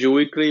Fuji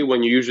Weekly.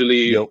 When you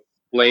usually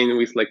playing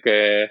with like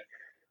a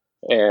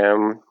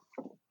um,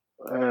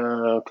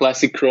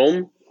 classic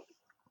Chrome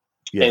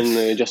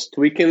and just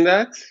tweaking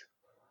that.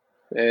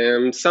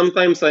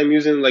 Sometimes I'm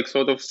using like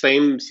sort of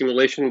same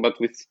simulation, but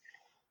with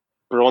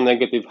Pro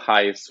Negative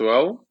High as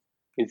well.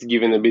 It's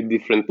given a bit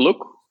different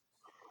look.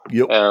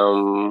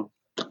 A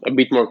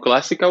bit more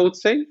classic, I would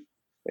say.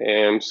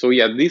 So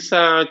yeah, these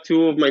are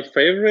two of my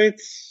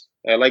favorites.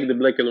 I like the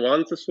black and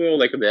whites as well,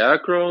 like the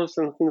acros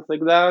and things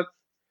like that.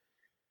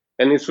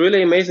 And it's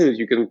really amazing that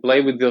you can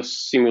play with those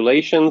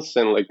simulations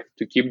and like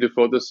to keep the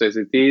photos as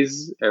it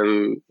is,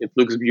 and it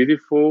looks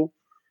beautiful.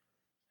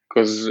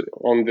 Because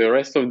on the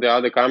rest of the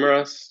other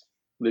cameras,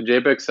 the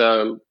JPEGs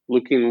are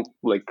looking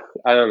like,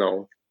 I don't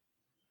know,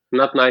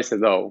 not nice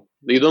at all.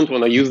 You don't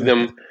want to use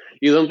them.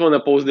 You don't want to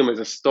post them as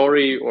a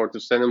story or to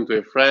send them to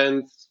a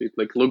friend. It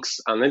like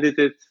looks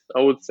unedited, I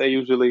would say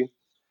usually.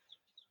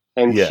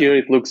 And here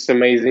it looks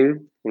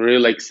amazing. Really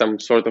like some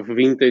sort of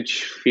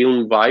vintage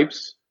film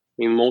vibes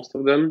in most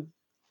of them,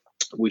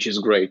 which is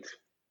great.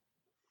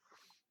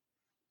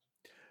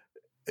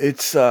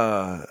 It's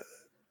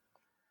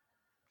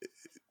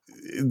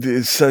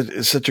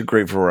such a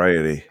great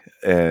variety.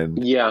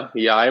 And yeah,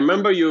 I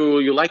remember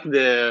you like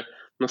the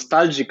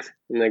nostalgic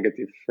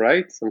negative,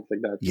 right?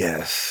 Something like that.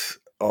 Yes.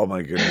 Oh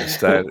my goodness.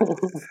 That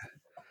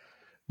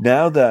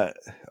now that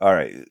all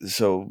right.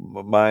 So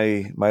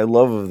my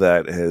love of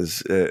that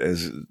has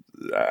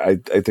I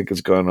think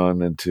it's gone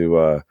on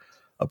into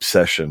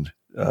obsession.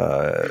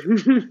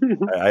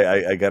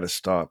 I got to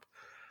stop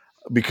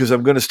because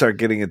I'm going to start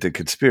getting into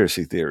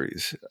conspiracy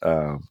theories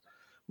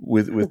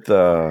with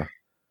the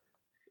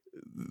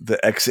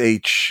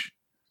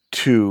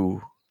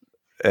XH2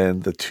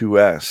 and the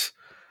 2S.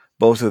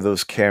 Both of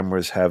those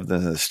cameras have the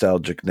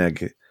nostalgic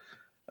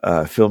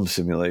film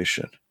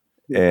simulation,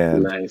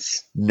 and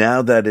nice.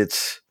 Now that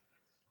it's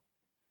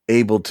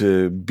able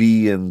to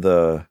be in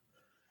the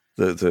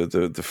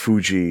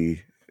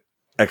Fuji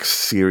X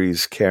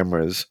series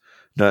cameras,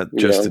 not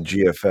just the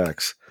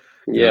GFX.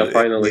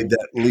 Finally it made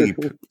that leap.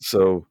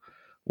 So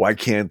why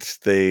can't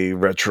they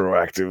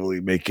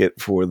retroactively make it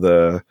for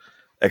the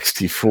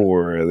XT4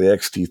 or the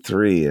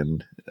XT3?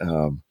 And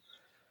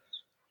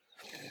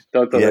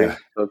totally.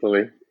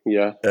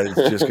 Yeah,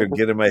 it's just gonna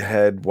get in my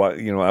head. What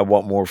I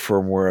want more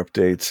firmware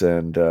updates,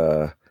 and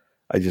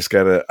I just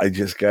gotta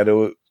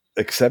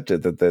accept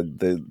it that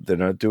they're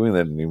not doing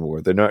that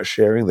anymore. They're not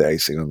sharing the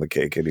icing on the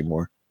cake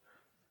anymore.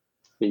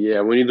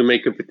 Yeah, we need to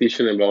make a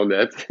petition about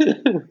that.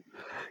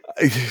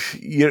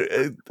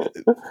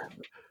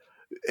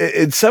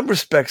 In some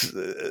respects,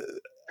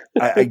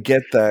 I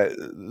get that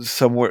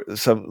some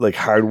like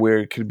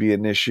hardware could be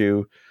an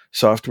issue,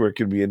 software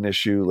could be an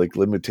issue, like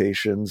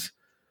limitations,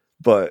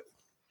 but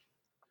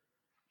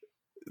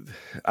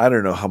I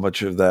don't know how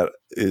much of that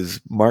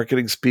is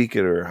marketing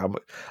speaking or how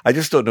much. I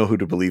just don't know who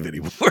to believe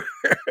anymore.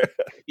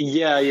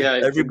 Yeah.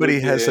 Everybody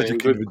has such a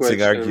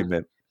convincing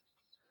argument.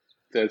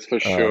 That's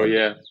for sure.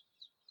 Yeah.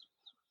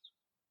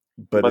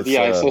 But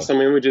yeah, I saw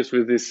some images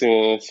with this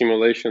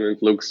simulation.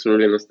 It looks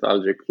really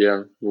nostalgic.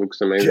 Yeah, it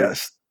looks amazing.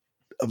 Yes,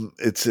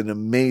 it's an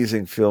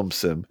amazing film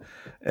sim,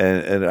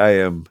 and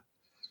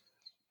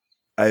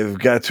I've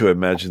got to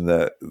imagine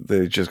that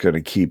they're just going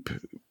to keep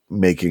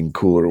making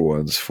cooler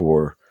ones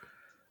for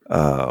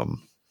the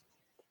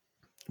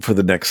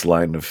next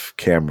line of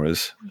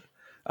cameras.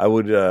 I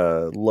would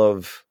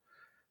love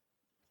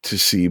to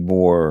see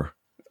more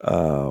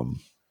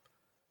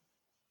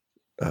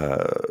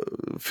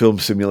film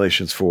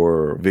simulations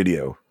for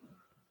video.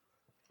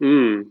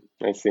 I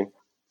see.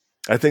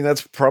 I think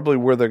that's probably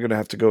where they're going to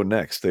have to go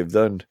next. They've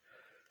done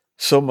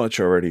so much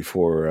already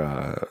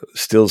for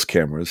stills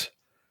cameras.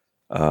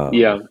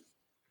 Eterna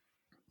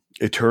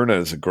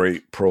is a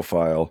great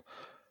profile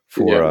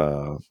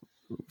for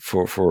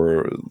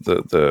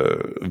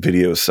the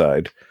video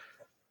side.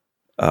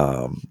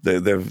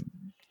 They've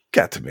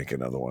got to make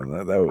another one.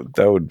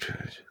 That would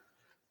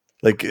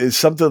Like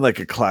something like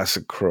a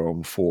classic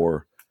Chrome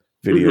for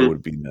video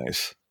would be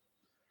nice.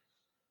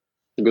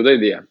 Good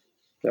idea.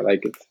 I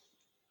like it.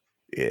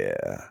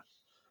 Yeah.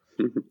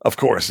 Of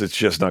course, it's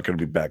just not going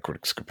to be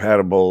backwards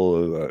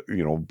compatible.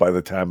 By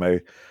the time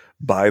I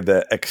buy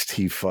the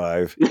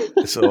XT5,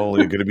 it's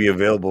only going to be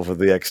available for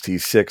the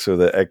XT6 or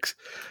the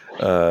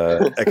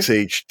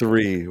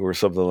XH3 or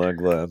something like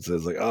that. So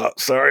it's like, oh,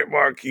 sorry,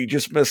 Mark, you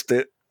just missed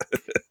it.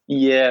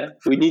 Yeah,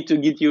 we need to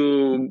get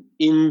you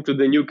into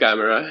the new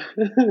camera.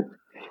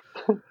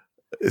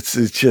 It's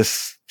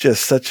just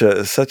such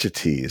a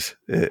tease.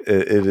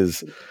 It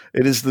is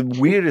the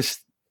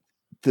weirdest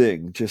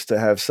thing just to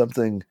have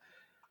something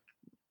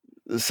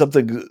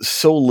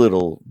so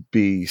little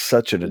be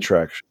such an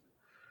attraction.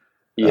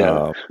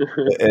 Yeah,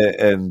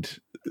 and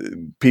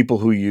people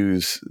who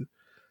use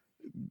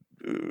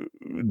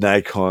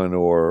Nikon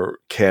or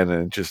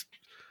Canon just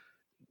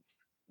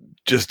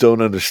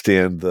don't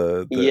understand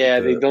they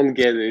don't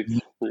get it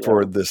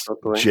for this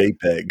totally.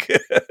 JPEG.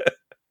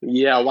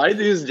 Yeah, why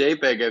do you use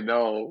JPEG at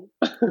all?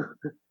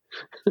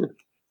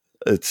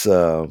 It's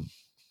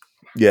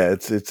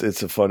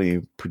it's a funny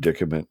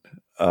predicament.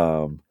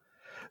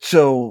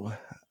 So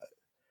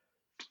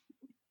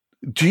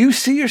do you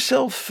see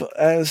yourself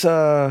as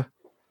a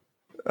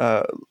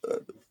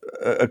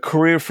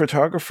career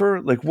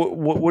photographer? Like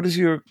what is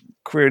your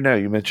career now?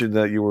 You mentioned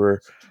that you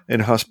were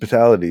in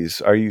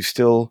hospitalities. Are you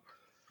still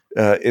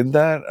in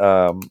that?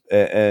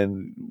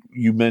 And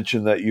you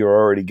mentioned that you're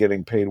already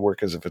getting paid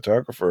work as a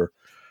photographer.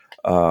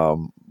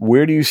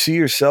 Where do you see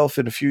yourself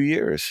in a few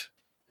years?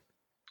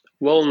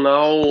 Well,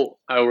 now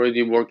I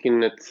already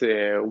working at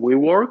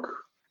WeWork,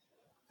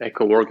 like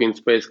a working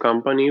space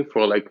company,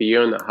 for like a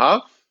year and a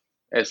half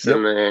as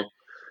an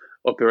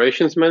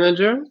operations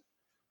manager.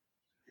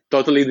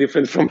 Totally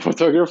different from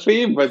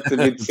photography, but a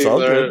bit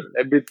similar.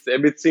 A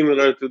bit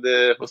similar to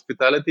the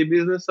hospitality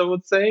business, I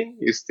would say.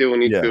 You still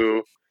need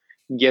to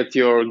get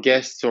your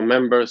guests or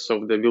members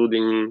of the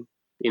building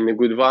in a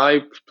good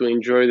vibe to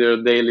enjoy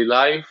their daily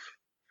life,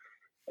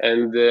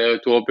 and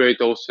to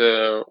operate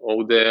also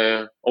all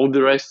the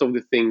rest of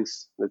the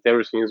things, that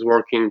everything is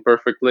working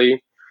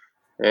perfectly,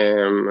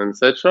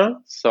 etc.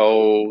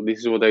 So this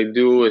is what I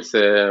do as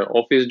an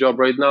office job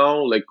right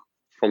now, like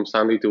from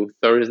Sunday to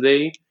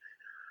Thursday.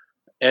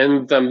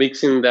 And I'm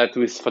mixing that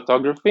with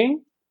photography.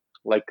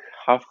 Like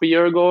half a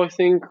year ago, I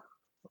think,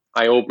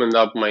 I opened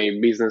up my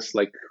business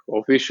like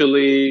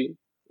officially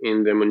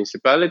in the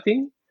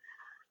municipality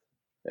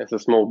as a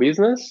small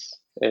business.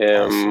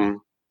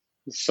 Awesome.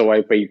 So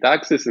I pay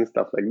taxes and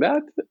stuff like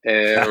that.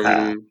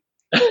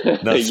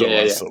 Not so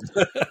awesome.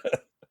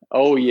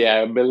 Oh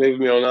yeah, believe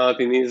me or not,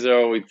 in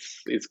Israel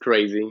it's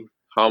crazy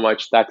how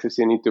much taxes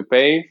you need to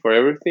pay for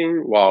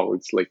everything. Wow,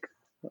 it's like,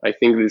 I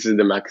think this is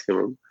the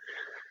maximum.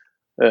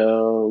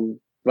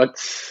 But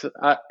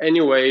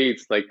anyway,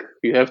 it's like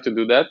you have to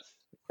do that.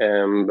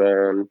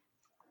 And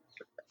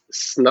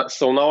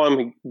so now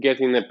I'm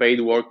getting a paid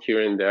work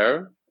here and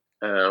there,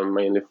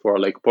 mainly for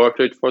like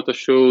portrait photo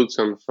shoots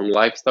and some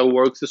lifestyle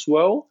works as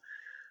well.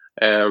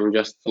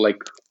 Just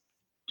like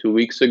 3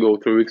 weeks ago,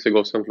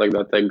 something like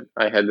that,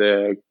 I had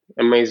an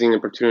amazing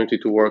opportunity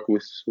to work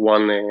with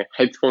one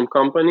headphone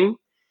company.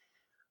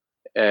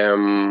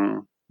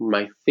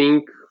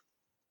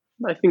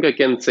 I think I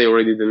can say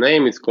already the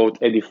name. It's called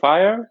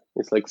Edifier.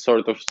 It's like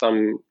sort of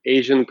some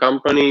Asian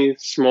company,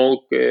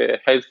 small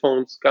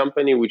headphones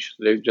company, which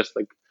they just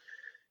like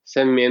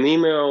send me an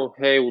email.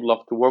 Hey, would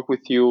love to work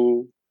with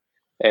you,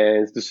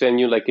 and to send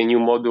you like a new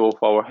model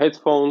of our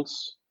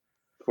headphones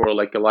for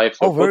like a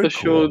lifestyle photo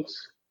shoot.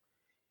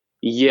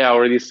 Yeah, I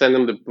already sent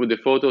them the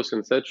photos,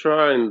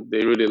 etc., and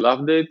they really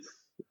loved it.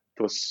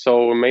 It was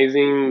so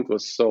amazing. It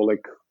was so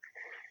like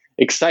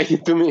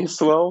exciting to me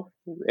as well.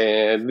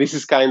 This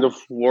is kind of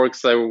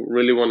works I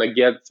really want to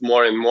get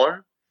more and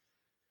more.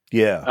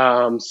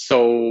 Yeah.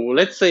 So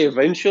let's say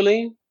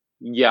eventually,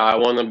 I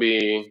want to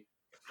be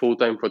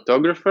full-time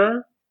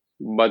photographer,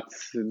 but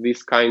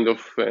this kind of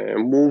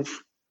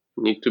move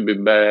need to be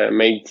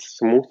made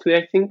smoothly,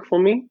 I think, for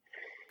me.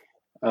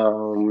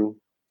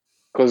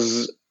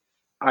 Because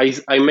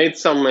I made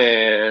some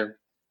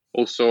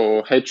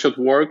also headshot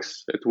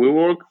works at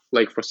WeWork,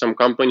 like for some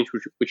companies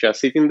which are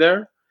sitting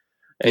there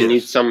and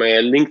need some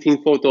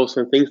LinkedIn photos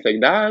and things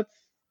like that.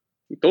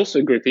 It's also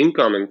a great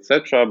income,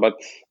 etc. But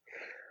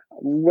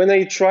when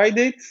I tried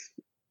it,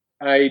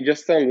 I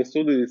just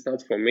understood that it's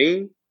not for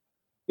me.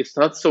 It's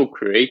not so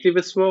creative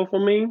as well for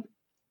me.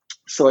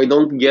 So I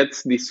don't get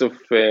this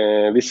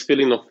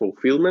feeling of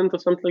fulfillment or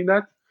something like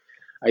that.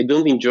 I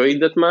don't enjoy it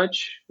that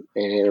much.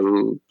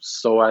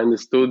 So I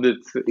understood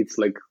that it's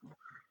like,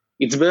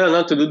 it's better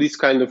not to do this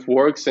kind of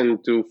works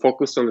and to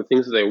focus on the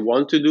things that I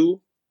want to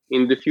do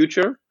in the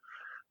future,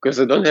 because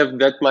I don't have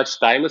that much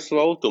time as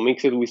well to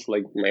mix it with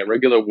like my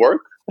regular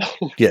work.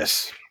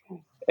 Yes.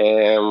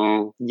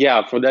 For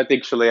that,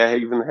 actually, I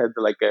even had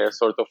like a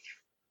sort of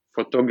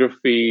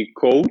photography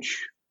coach,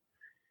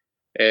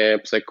 a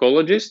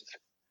psychologist.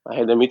 I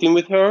had a meeting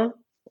with her,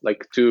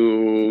 like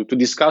to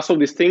discuss all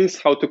these things,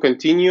 how to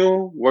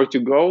continue, where to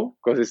go,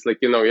 because it's like,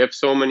 you have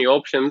so many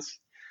options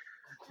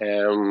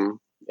and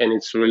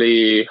it's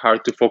really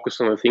hard to focus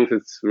on the things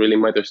that really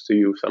matters to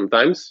you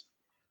sometimes.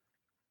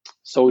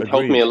 So it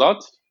helped me a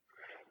lot.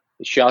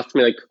 She asked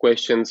me like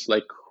questions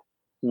like,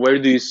 where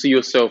do you see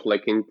yourself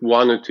like in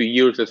 1 or 2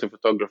 years as a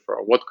photographer?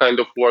 What kind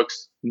of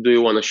works do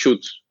you want to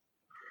shoot?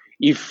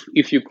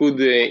 If you could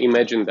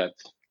imagine that.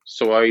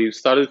 So I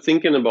started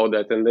thinking about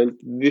that, and then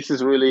this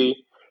is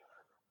really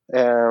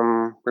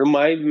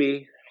remind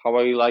me how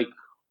I like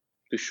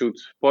to shoot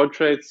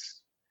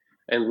portraits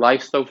and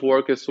lifestyle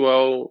work as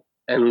well,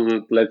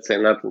 and let's say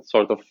not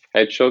sort of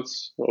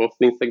headshots or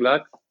things like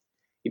that.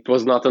 It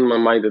was not on my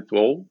mind at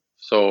all.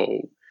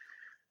 So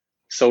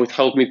it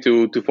helped me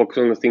to focus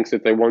on the things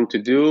that I want to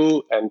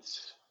do and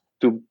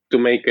to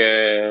make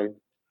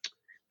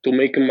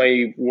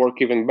my work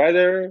even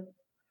better,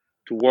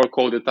 to work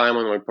all the time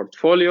on my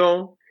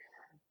portfolio.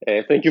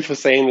 Thank you for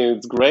saying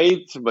it's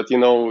great, but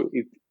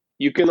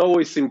you can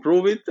always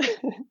improve it.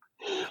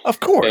 Of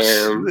course,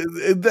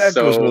 that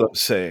goes without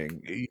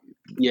saying.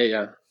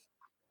 Yeah.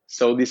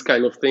 So these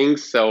kind of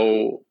things.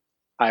 So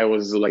I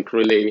was like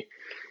really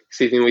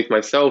sitting with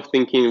myself,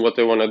 thinking what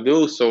I want to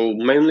do. So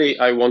mainly,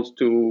 I want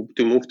to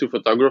move to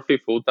photography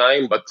full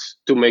time, but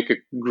to make a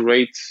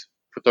great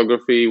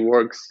photography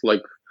works,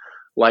 like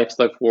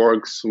lifestyle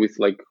works with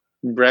like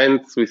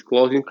brands, with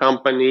clothing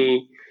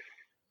company,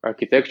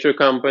 architecture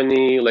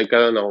company, like I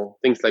don't know,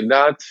 things like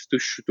that. To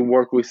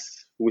work with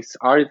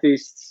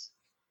artists,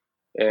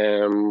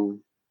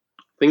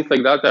 things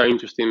like that are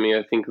interesting me.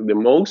 I think the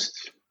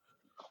most.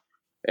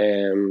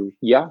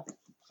 Yeah,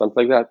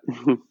 something like that.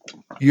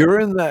 You're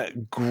in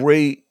that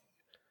great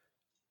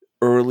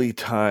early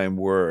time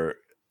where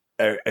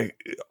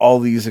all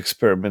these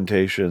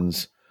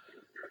experimentations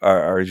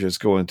are just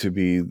going to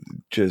be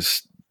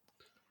just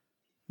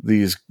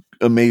these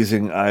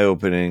amazing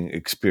eye-opening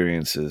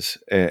experiences,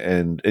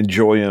 and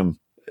enjoy them.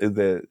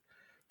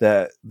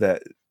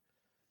 That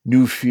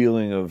new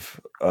feeling of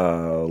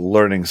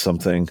learning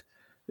something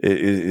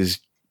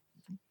is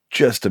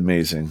just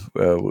amazing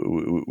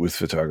with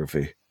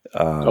photography.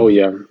 Oh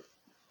yeah.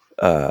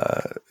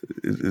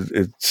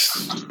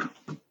 It's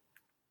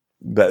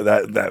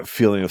that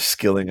feeling of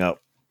skilling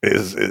up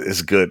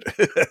is good.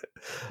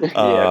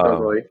 Yeah,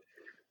 totally.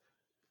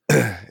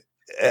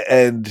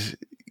 And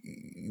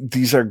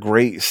these are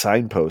great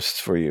signposts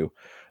for you.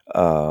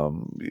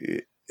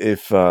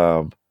 If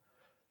and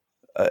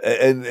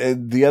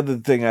the other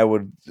thing I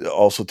would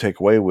also take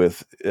away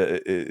with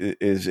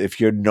is if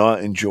you're not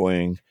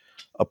enjoying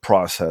a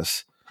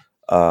process,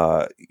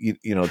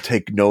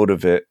 take note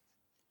of it.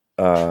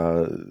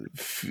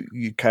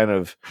 You kind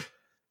of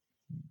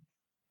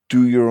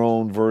do your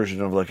own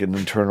version of like an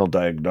internal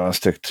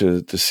diagnostic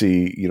to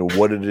see,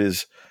 what it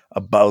is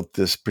about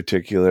this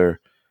particular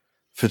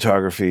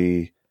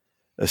photography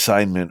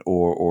assignment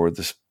or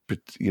this,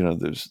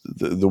 there's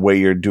the way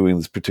you're doing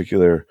this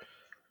particular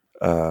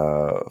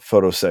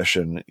photo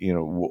session,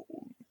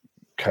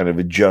 kind of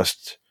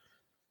adjust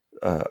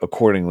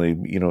accordingly.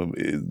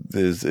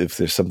 If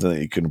there's something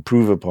that you can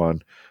improve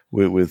upon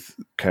with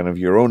kind of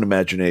your own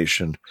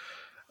imagination,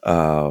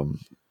 kind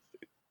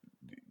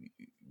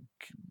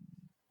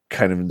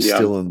of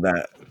instill in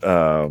that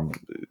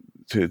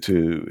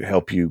to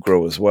help you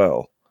grow as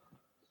well.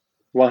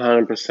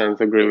 100%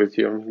 agree with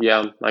you.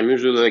 Yeah, I'm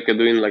usually like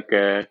doing like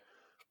a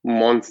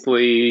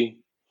monthly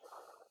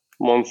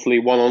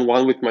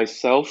one-on-one with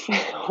myself,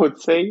 I would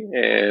say,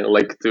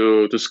 like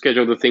to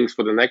schedule the things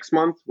for the next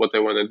month, what I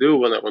want to do,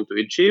 what I want to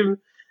achieve,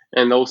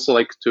 and also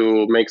like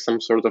to make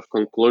some sort of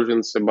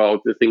conclusions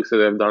about the things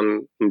that I've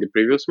done in the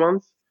previous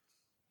month.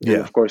 Yeah,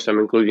 and of course I'm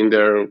including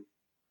the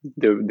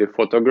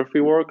photography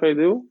work I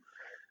do,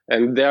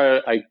 and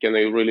there I can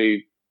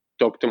really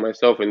talk to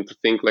myself and to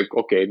think like,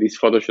 okay, this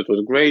photo shoot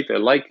was great, I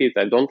like it,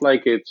 I don't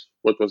like it,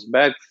 what was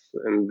bad,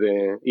 and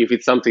if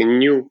it's something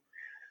new,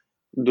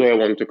 do I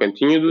want to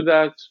continue to do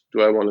that?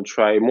 Do I want to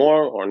try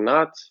more or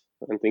not?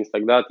 And things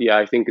like that. Yeah,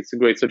 I think it's a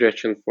great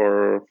suggestion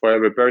for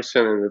every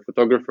person and the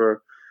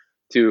photographer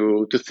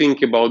to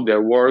think about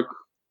their work,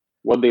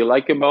 what they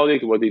like about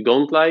it, what they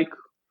don't like.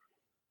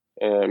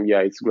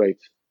 Yeah, it's great.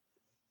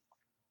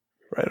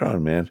 Right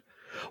on, man.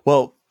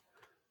 Well,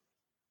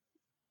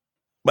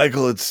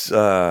 Michael, it's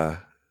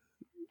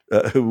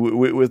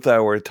with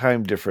our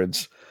time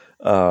difference,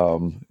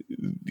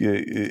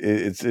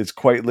 it's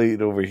quite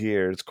late over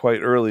here. It's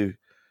quite early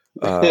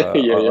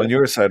on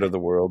your side of the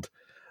world.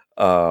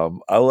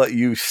 I'll let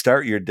you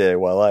start your day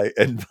while I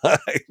end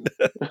mine.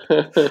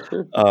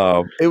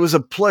 It was a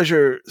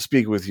pleasure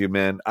speaking with you,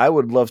 man. I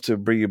would love to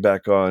bring you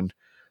back on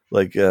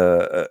like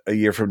a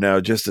year from now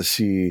just to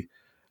see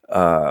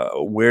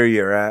where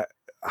you're at,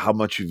 how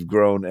much you've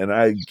grown, and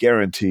I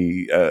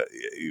guarantee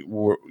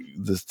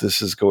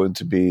this is going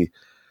to be.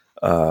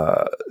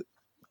 I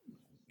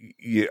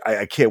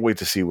can't wait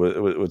to see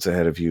what's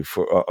ahead of you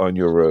on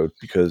your road,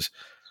 because,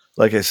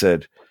 like I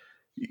said,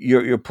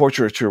 your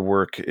portraiture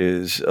work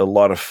is a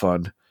lot of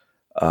fun.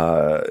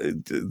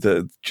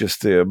 The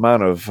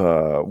amount of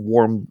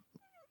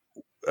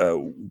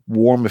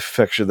warm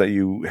affection that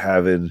you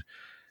have in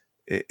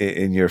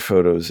your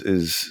photos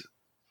is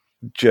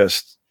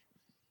just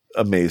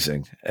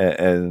amazing,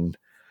 and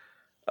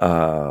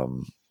I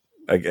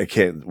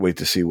can't wait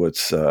to see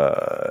what's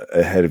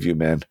ahead of you,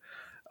 man.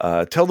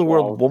 Tell the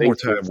world one more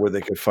time where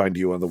they can find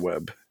you on the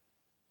web.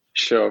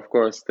 Sure, of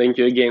course. Thank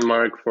you again,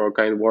 Mark, for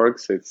kind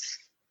words. It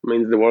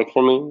means the world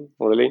for me,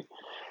 really.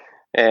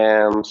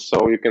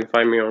 So you can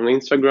find me on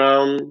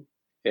Instagram.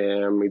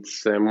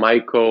 It's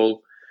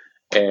Michael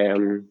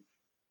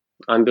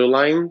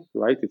underline,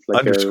 right? It's like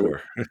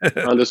underscore.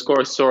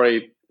 Underscore.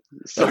 Sorry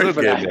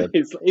for that.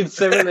 It's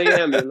 7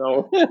 a.m. You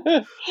know,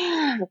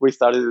 we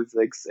started at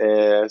 6.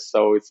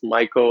 So it's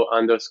Michael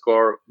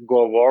underscore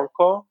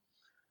Govorko,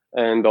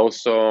 and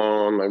also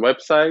on my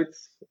website.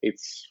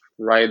 It's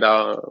right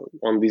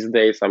on these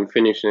days. I'm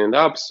finishing it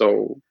up,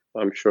 so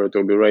I'm sure it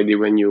will be ready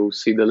when you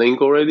see the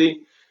link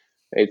already.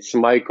 It's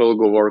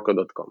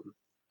michaelgovorko.com.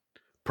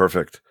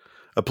 Perfect.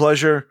 A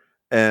pleasure,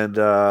 and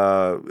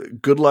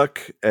good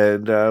luck,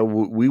 and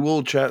we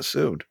will chat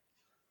soon.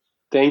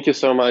 Thank you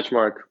so much,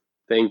 Mark.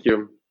 Thank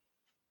you.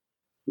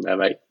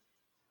 Bye-bye.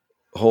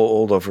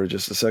 Hold on for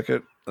just a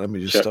second. Let me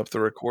just stop the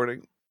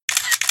recording.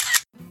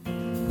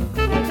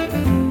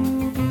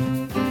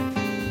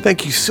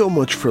 Thank you so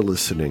much for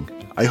listening.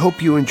 I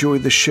hope you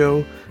enjoyed the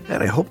show,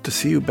 and I hope to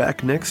see you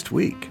back next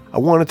week. I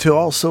wanted to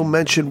also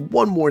mention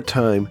one more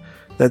time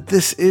that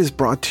this is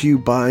brought to you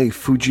by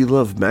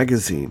Fujilove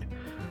Magazine.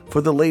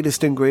 For the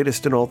latest and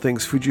greatest in all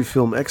things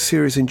Fujifilm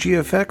X-Series and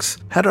GFX,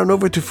 head on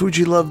over to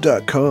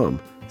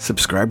fujilove.com.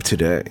 Subscribe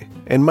today.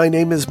 And my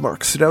name is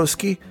Mark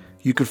Sadowski.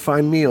 You can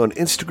find me on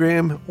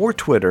Instagram or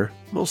Twitter,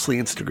 mostly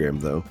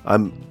Instagram though.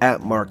 I'm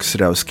at Mark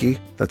Sadowski.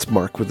 That's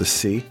Mark with a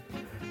C.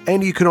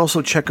 And you can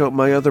also check out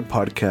my other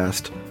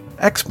podcast,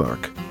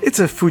 X-Mark. It's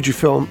a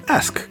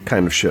Fujifilm-esque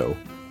kind of show,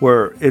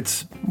 where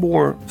it's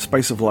more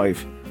spice of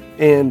life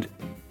and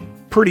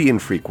pretty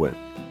infrequent.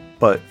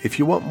 But if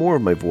you want more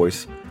of my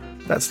voice,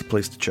 that's the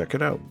place to check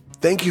it out.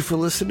 Thank you for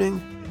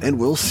listening, and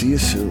we'll see you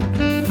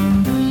soon.